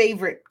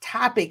favorite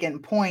topic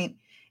and point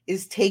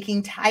is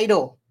taking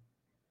title.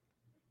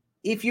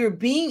 If you're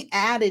being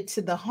added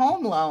to the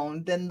home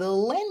loan, then the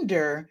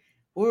lender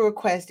will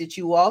request that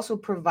you also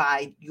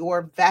provide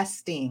your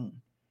vesting.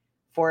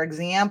 For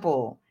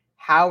example,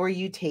 how are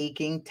you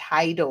taking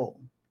title?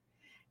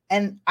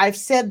 And I've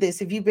said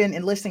this, if you've been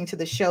listening to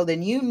the show,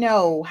 then you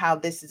know how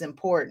this is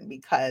important,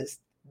 because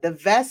the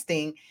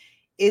vesting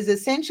is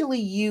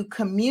essentially you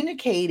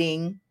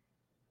communicating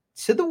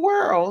to the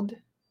world,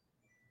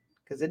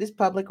 because it is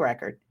public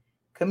record,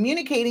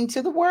 communicating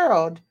to the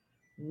world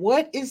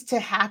what is to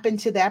happen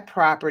to that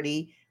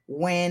property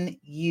when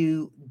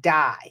you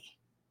die.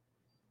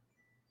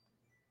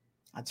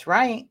 That's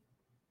right.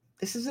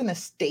 This is an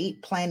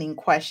estate planning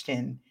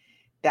question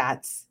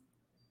that's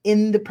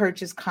in the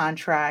purchase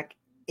contract,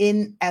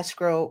 in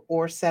escrow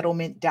or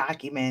settlement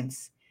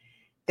documents,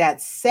 that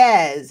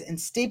says and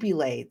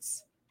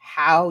stipulates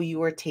how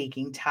you are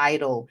taking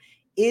title.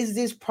 Is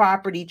this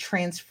property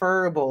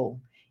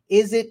transferable?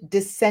 Is it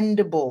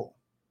descendable?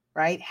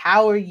 Right?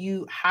 How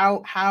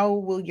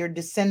will your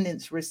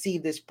descendants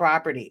receive this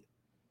property?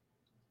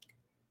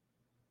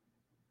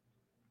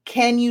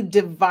 Can you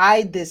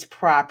divide this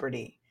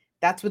property?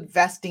 That's what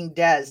vesting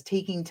does.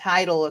 Taking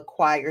title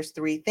acquires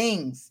 3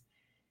 things.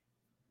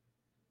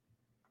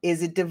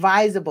 Is it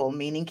divisible?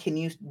 Meaning,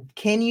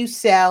 can you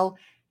sell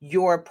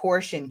your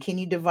portion? Can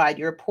you divide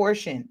your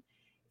portion?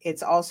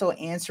 It's also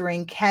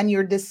answering, can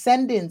your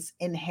descendants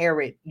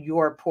inherit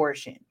your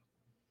portion?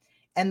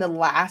 And the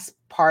last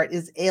part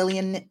is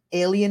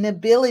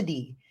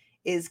alienability,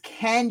 is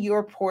can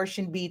your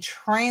portion be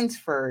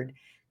transferred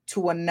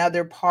to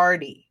another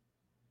party?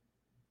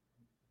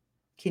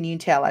 Can you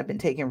tell I've been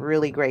taking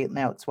really great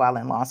notes while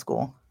in law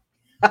school?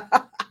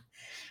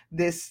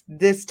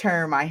 This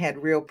term I had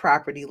real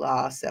property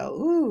law.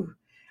 So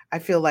I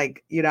feel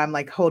like, I'm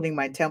like holding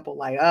my temple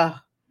like,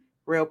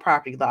 real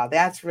property law.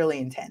 That's really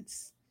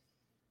intense.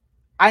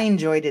 I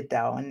enjoyed it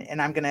though.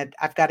 And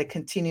I've got to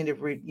continue to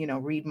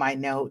read my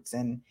notes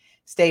and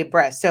stay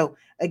abreast. So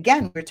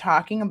again, we're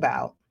talking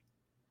about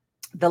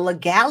the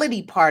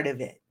legality part of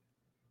it.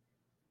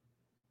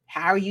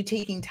 How are you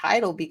taking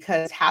title?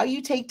 Because how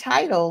you take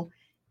title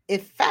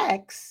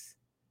affects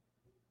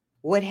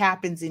what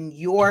happens in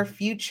your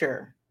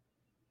future.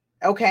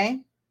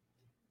 Okay.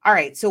 All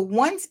right. So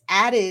once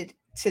added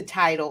to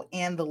title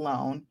and the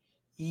loan,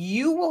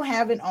 you will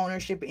have an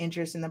ownership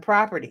interest in the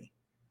property.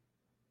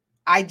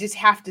 I just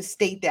have to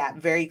state that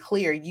very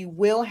clear. You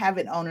will have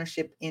an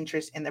ownership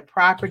interest in the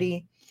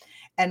property.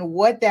 And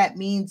what that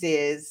means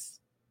is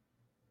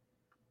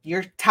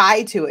you're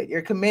tied to it.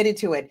 You're committed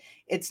to it.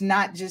 It's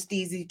not just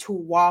easy to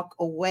walk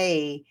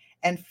away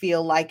and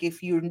feel like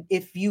if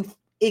you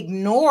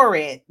ignore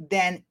it,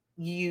 then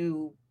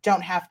you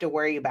don't have to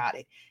worry about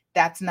it.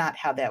 That's not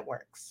how that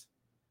works.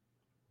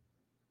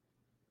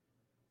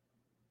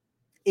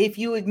 If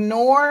you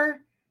ignore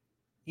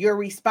your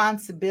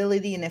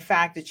responsibility and the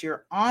fact that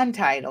you're on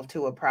title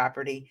to a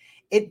property,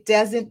 it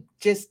doesn't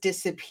just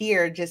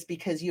disappear just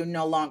because you're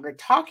no longer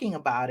talking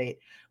about it,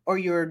 or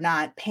you're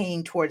not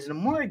paying towards the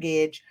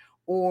mortgage,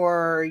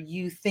 or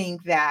you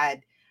think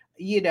that,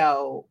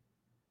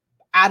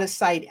 out of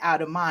sight,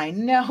 out of mind.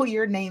 No,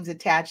 your name's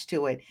attached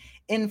to it.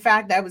 In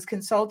fact, I was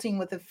consulting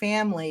with a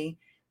family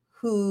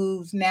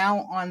who's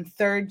now on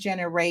third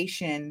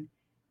generation,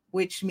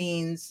 which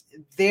means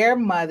their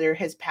mother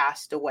has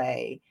passed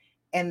away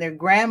and their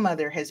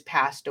grandmother has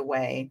passed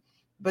away,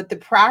 but the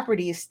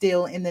property is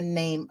still in the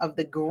name of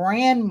the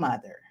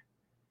grandmother,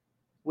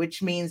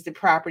 which means the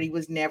property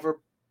was never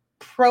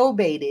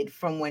probated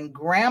from when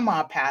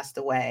grandma passed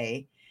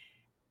away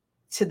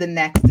to the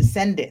next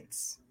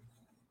descendants.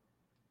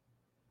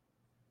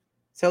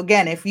 So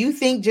again, if you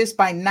think just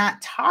by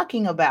not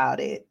talking about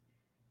it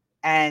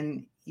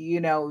and,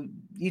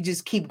 you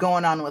just keep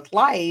going on with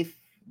life,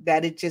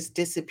 that it just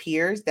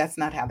disappears, that's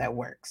not how that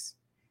works.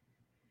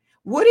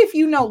 What if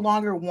you no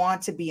longer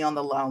want to be on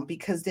the loan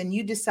because then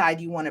you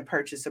decide you want to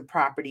purchase a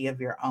property of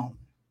your own?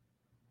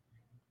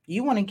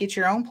 You want to get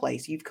your own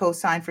place. You've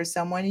co-signed for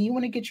someone and you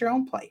want to get your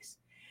own place.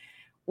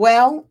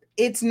 Well,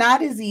 it's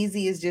not as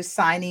easy as just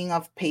signing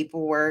off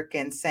paperwork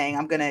and saying,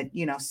 I'm going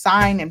to,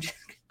 sign.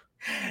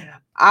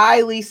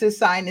 I, Lisa,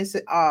 sign this,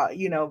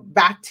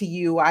 back to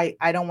you. I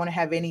don't want to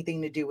have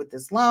anything to do with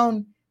this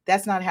loan.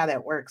 That's not how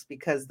that works,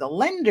 because the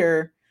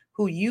lender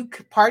who you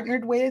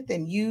partnered with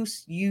and you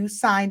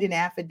signed an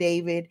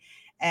affidavit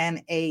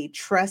and a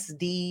trust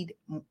deed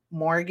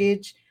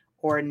mortgage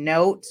or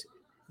note,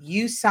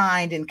 you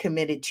signed and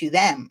committed to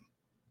them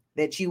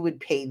that you would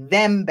pay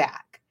them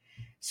back.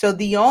 So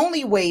the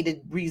only way to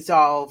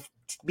resolve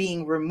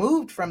being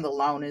removed from the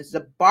loan is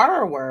the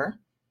borrower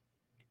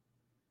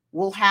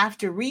will have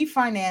to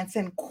refinance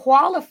and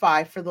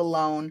qualify for the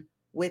loan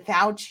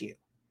without you.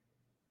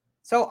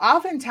 So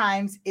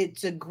oftentimes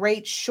it's a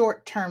great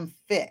short-term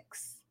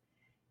fix.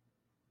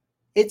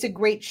 It's a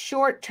great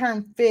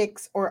short-term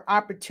fix or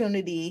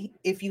opportunity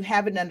if you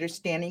have an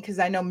understanding, because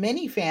I know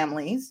many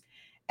families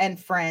and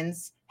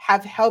friends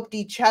have helped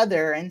each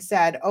other and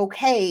said,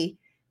 okay,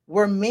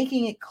 we're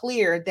making it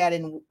clear that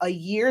in a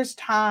year's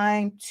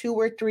time, 2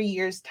 or 3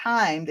 years'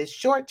 time, the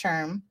short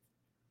term,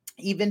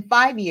 even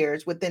 5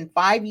 years, within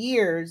 5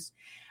 years,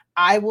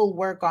 I will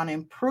work on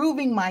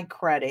improving my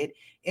credit,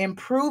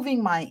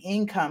 improving my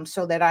income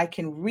so that I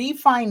can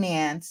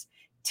refinance,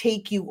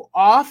 take you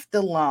off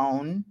the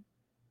loan,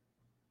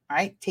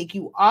 right? Take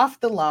you off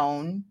the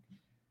loan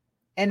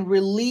and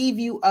relieve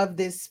you of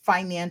this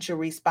financial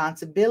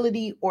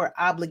responsibility or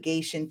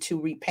obligation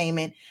to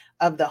repayment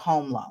of the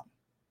home loan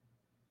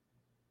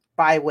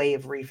by way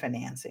of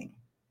refinancing.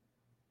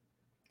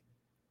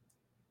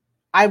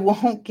 I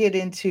won't get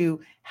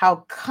into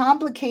how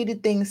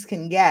complicated things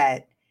can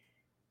get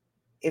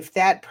if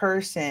that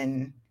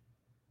person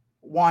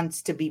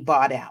wants to be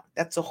bought out.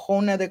 That's a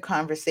whole nother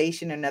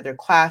conversation, another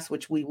class,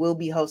 which we will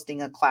be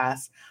hosting a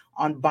class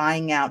on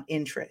buying out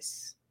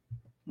interests.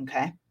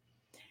 Okay.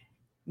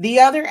 The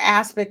other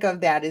aspect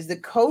of that is the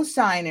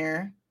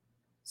co-signer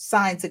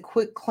signs a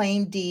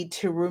quitclaim deed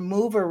to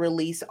remove or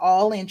release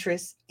all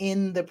interest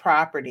in the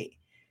property.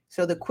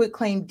 So the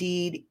quitclaim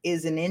deed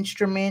is an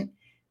instrument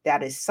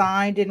that is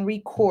signed and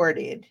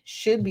recorded,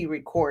 should be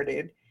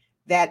recorded,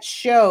 that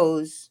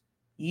shows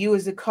you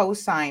as a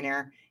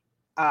co-signer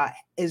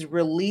is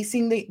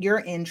releasing your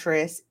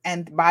interest,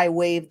 and by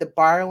way of the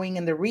borrowing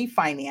and the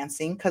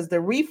refinancing, because the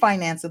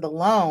refinance of the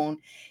loan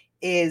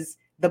is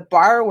the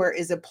borrower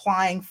is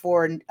applying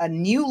for a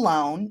new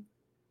loan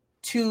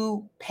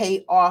to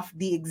pay off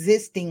the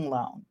existing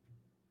loan.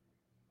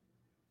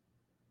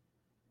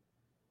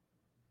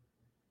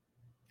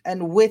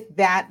 And with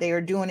that, they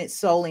are doing it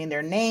solely in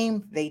their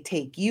name. They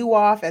take you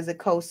off as a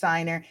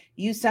co-signer.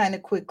 You sign a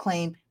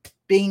quitclaim,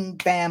 bing,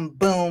 bam,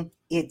 boom,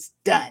 it's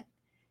done.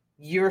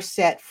 You're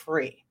set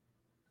free.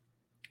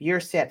 You're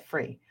set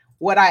free.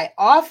 What I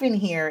often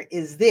hear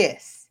is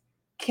this: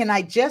 can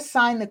I just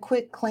sign the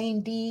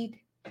quitclaim deed?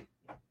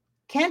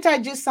 Can't I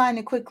just sign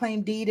a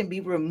quitclaim deed and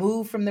be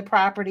removed from the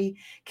property?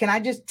 Can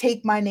I just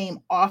take my name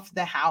off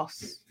the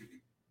house?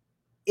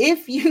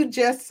 If you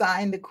just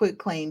sign the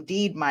quitclaim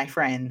deed, my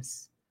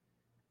friends,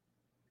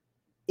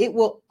 it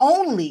will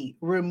only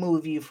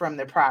remove you from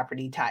the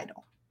property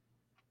title.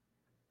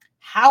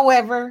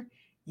 However,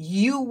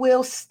 you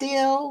will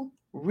still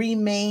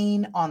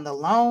remain on the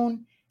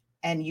loan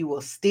and you will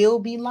still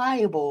be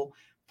liable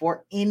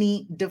for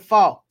any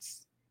defaults,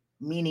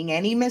 meaning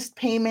any missed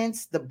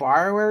payments, the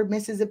borrower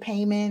misses a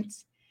payment.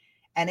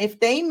 And if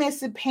they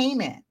miss a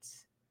payment,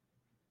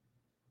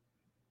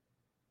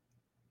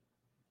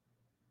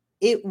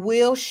 it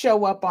will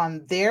show up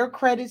on their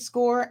credit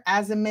score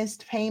as a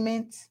missed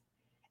payment,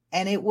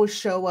 and it will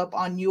show up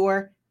on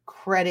your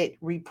credit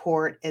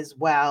report as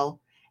well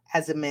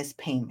as a missed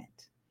payment.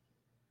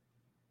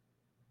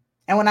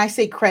 And when I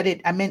say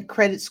credit, I meant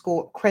credit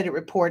score, credit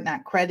report,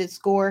 not credit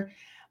score.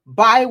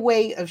 By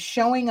way of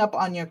showing up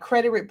on your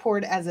credit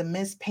report as a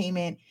missed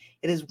payment,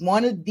 it is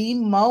one of the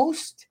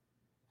most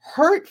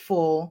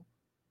hurtful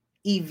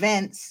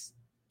events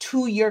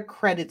to your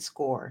credit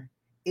score,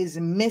 is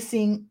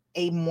missing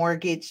a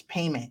mortgage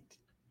payment.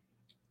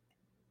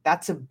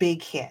 That's a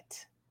big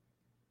hit.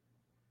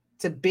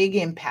 It's a big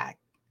impact,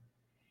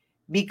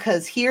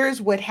 because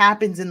here's what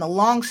happens in the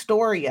long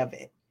story of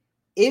it.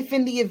 If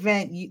in the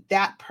event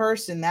that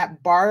person,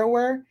 that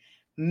borrower,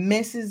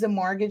 misses a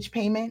mortgage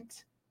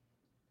payment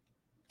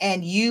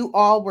and you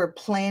all were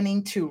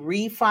planning to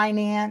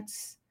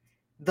refinance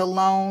the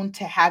loan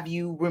to have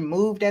you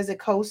removed as a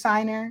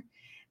cosigner,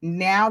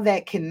 now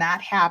that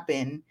cannot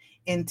happen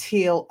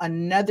until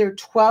another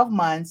 12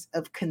 months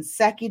of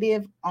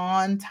consecutive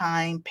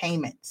on-time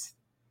payments.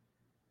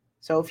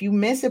 So if you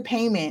miss a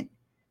payment,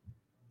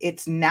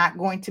 it's not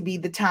going to be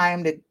the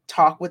time to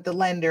talk with the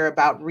lender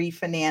about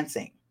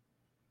refinancing.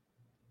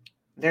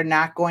 They're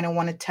not going to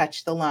want to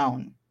touch the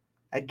loan,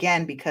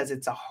 again, because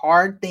it's a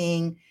hard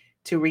thing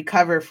to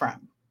recover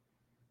from.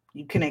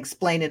 You can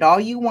explain it all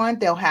you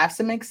want. They'll have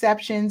some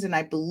exceptions, and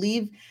I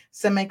believe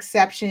some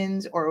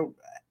exceptions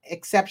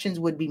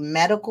would be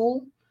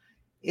medical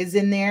is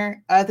in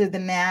there. Other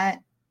than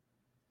that,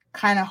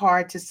 kind of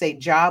hard to say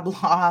job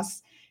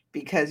loss,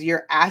 because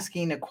you're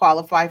asking to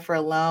qualify for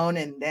a loan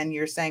and then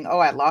you're saying, oh,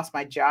 I lost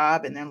my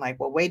job. And they're like,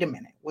 well, wait a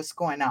minute, what's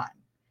going on?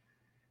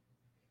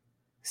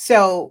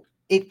 So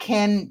it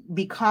can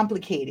be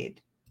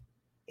complicated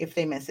if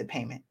they miss a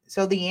payment.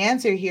 So the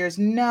answer here is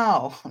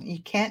no,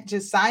 you can't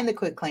just sign the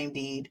quitclaim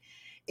deed.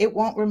 It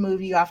won't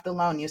remove you off the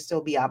loan. You'll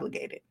still be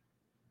obligated.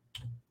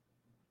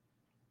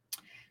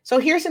 So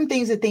here's some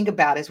things to think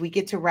about as we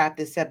get to wrap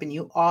this up, and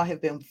you all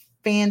have been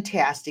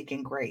fantastic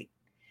and great.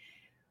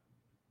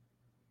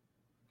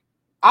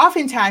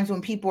 Oftentimes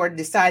when people are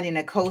deciding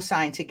to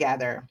co-sign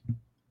together,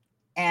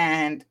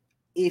 and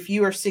if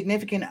you are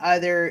significant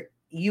other,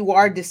 you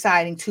are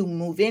deciding to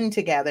move in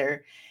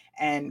together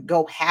and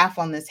go half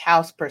on this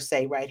house per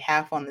se, right?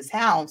 Half on this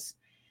house.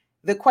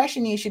 The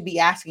question you should be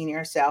asking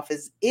yourself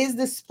is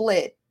the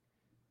split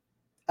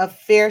a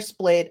fair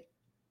split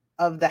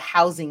of the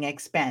housing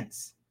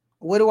expense?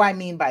 What do I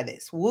mean by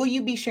this? Will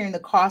you be sharing the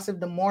cost of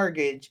the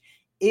mortgage?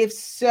 If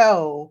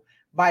so,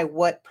 by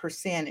what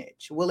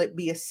percentage? Will it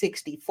be a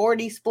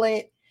 60-40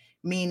 split,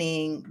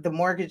 meaning the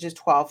mortgage is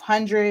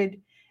 $1,200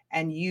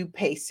 and you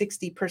pay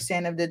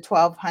 60% of the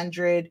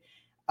 $1,200,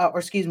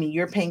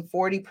 you're paying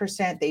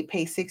 40%, they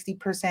pay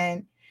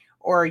 60%,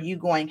 or are you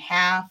going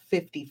half,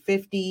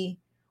 50-50,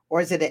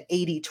 or is it an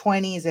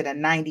 80-20? Is it a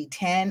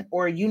 90-10?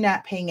 Or are you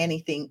not paying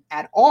anything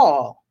at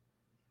all?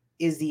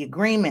 Is the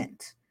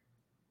agreement,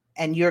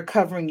 and you're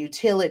covering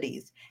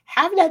utilities?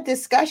 Have that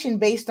discussion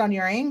based on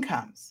your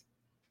incomes.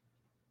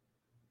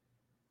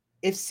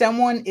 If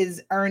someone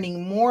is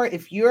earning more,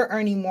 if you're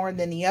earning more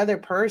than the other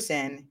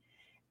person,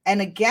 and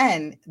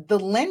again, the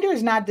lender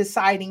is not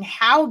deciding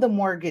how the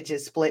mortgage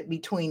is split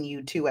between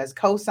you two as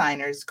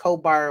co-signers,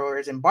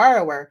 co-borrowers, and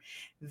borrower.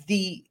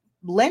 The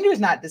lender is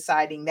not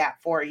deciding that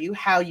for you,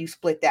 how you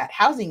split that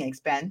housing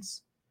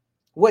expense.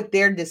 What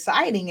they're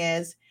deciding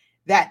is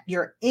that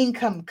your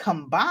income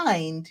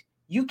combined,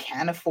 you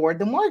can't afford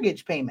the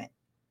mortgage payment.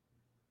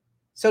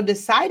 So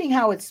deciding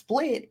how it's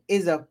split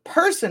is a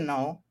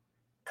personal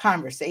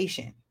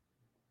conversation.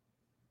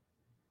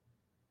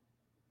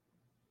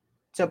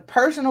 It's a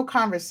personal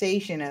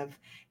conversation of,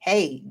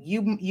 hey,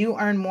 you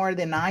earn more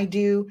than I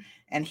do,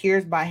 and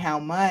here's by how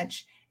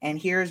much, and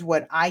here's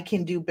what I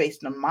can do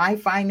based on my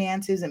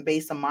finances and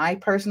based on my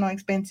personal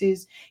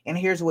expenses, and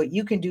here's what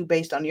you can do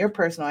based on your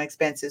personal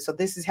expenses. So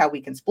this is how we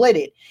can split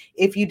it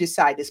if you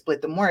decide to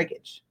split the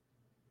mortgage.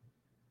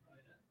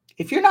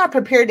 If you're not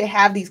prepared to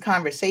have these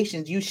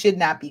conversations, you should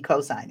not be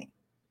co-signing.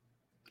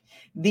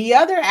 The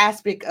other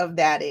aspect of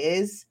that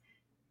is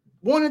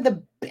one of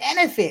the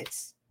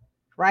benefits,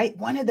 right?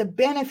 One of the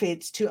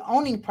benefits to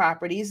owning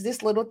property is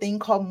this little thing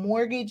called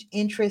mortgage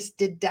interest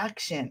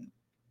deduction.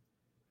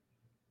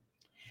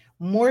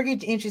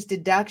 Mortgage interest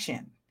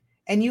deduction.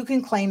 And you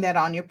can claim that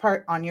on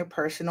your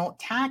personal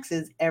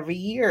taxes every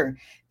year.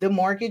 The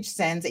mortgage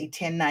sends a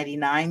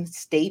 1099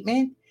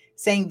 statement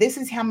saying this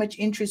is how much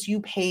interest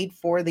you paid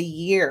for the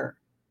year.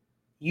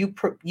 You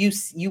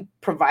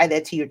provide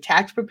that to your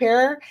tax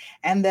preparer,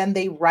 and then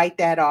they write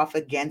that off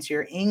against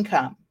your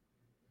income.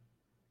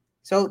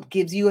 So it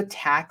gives you a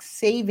tax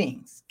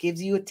savings,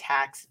 gives you a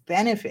tax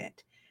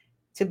benefit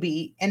to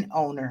be an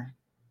owner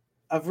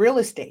of real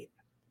estate.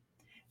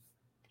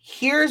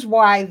 Here's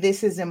why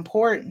this is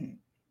important,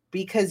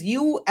 because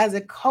you as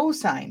a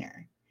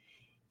cosigner,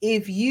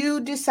 if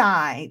you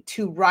decide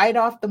to write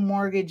off the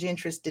mortgage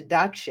interest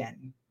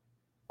deduction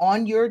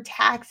on your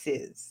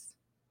taxes,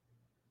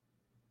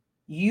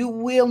 you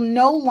will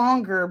no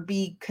longer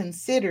be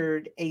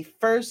considered a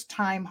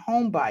first-time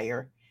home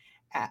buyer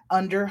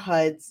under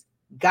HUD's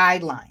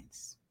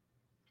guidelines.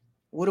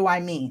 What do I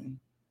mean?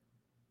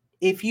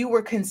 If you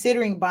were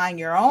considering buying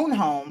your own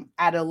home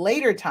at a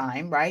later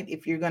time, right?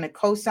 If you're going to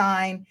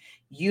co-sign,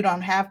 you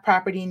don't have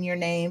property in your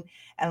name,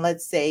 and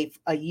let's say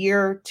a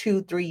year,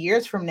 2, 3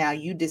 years from now,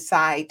 you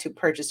decide to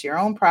purchase your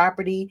own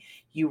property,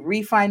 you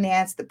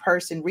refinance, the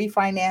person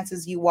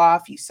refinances you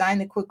off, you sign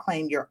the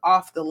quitclaim, you're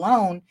off the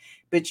loan,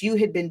 but you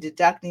had been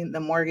deducting the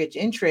mortgage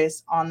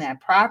interest on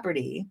that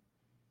property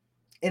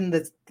in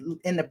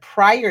the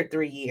prior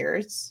 3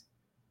 years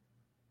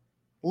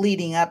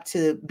leading up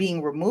to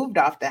being removed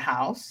off the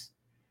house.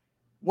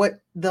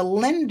 What the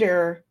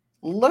lender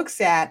looks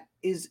at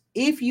is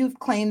if you've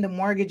claimed the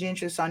mortgage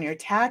interest on your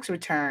tax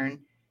return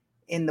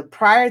in the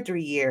prior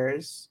 3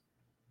 years,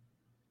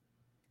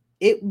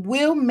 it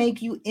will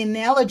make you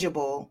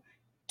ineligible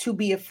to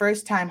be a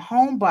first-time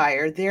home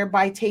buyer,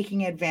 thereby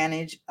taking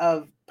advantage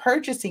of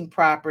purchasing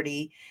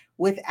property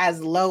with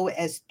as low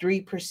as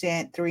 3%,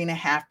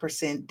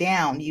 3.5%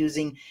 down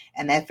using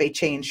an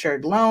FHA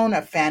insured loan,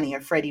 a Fannie or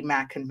Freddie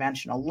Mac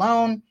conventional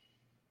loan.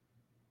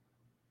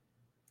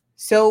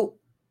 So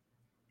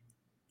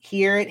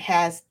here it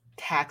has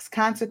tax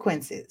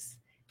consequences.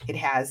 It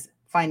has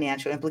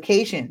financial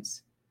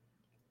implications.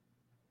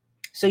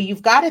 So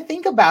you've got to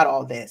think about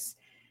all this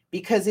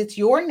because it's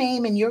your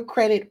name and your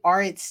credit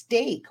are at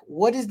stake.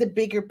 What is the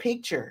bigger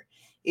picture?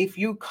 If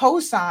you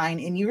co-sign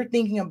and you're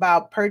thinking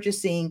about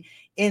purchasing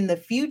in the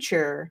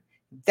future,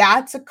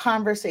 that's a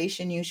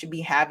conversation you should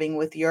be having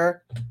with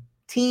your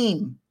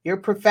team, your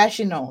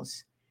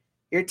professionals,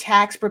 your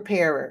tax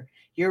preparer,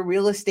 your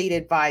real estate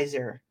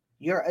advisor,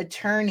 your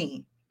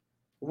attorney.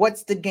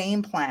 What's the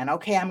game plan?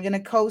 Okay, I'm going to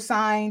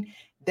co-sign.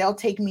 They'll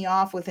take me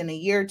off within a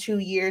year, 2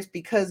 years,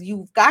 because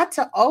you've got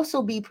to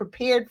also be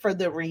prepared for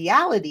the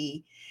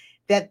reality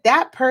that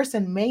that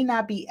person may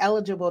not be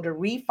eligible to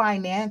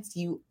refinance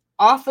you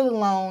off of the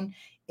loan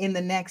in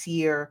the next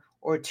year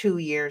or 2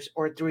 years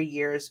or 3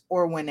 years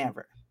or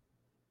whenever.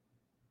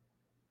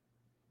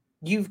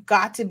 You've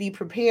got to be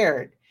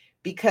prepared,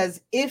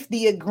 because if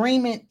the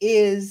agreement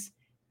is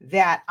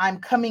that I'm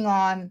coming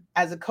on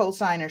as a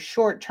co-signer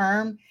short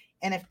term,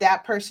 and if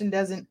that person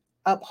doesn't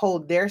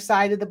uphold their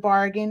side of the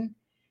bargain,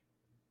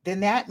 then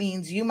that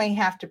means you may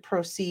have to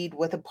proceed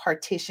with a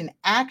partition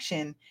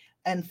action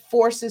and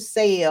force a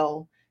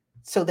sale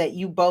so that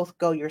you both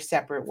go your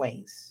separate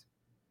ways.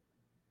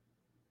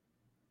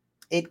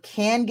 It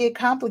can get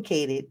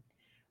complicated,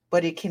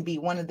 but it can be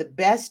one of the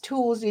best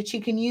tools that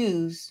you can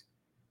use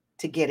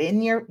to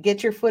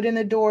get your foot in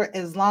the door,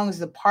 as long as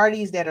the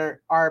parties that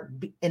are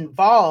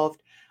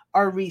involved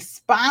are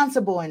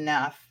responsible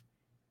enough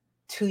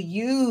to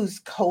use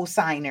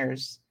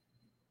co-signers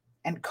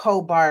and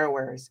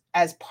co-borrowers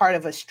as part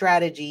of a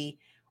strategy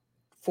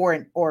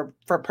for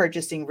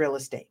purchasing real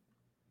estate.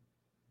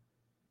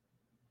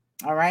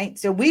 All right.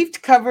 So we've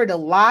covered a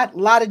lot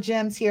of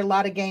gems here, a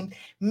lot of games.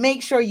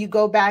 Make sure you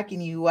go back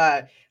and you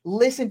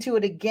listen to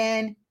it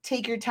again.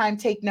 Take your time,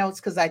 take notes,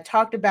 because I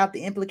talked about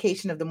the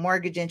implication of the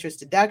mortgage interest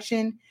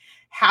deduction,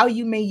 how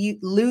you may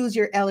lose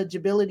your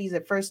eligibility as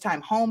a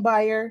first-time home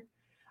buyer,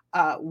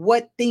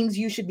 what things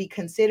you should be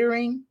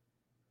considering,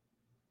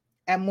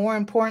 and more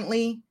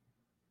importantly,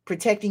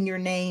 protecting your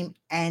name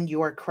and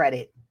your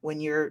credit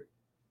when you're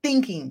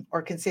thinking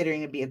or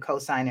considering to be a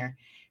co-signer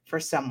for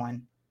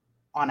someone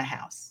on a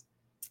house.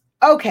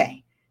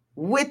 Okay,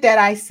 with that,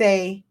 I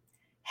say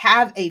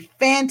have a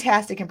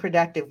fantastic and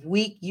productive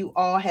week. You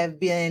all have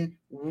been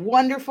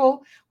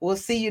wonderful. We'll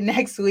see you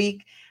next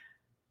week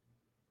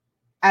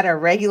at our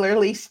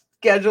regularly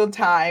scheduled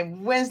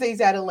time,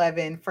 Wednesdays at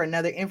 11, for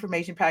another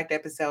information-packed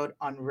episode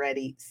on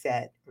Ready,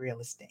 Set,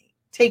 Real Estate.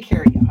 Take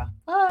care, y'all.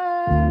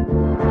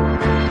 Bye.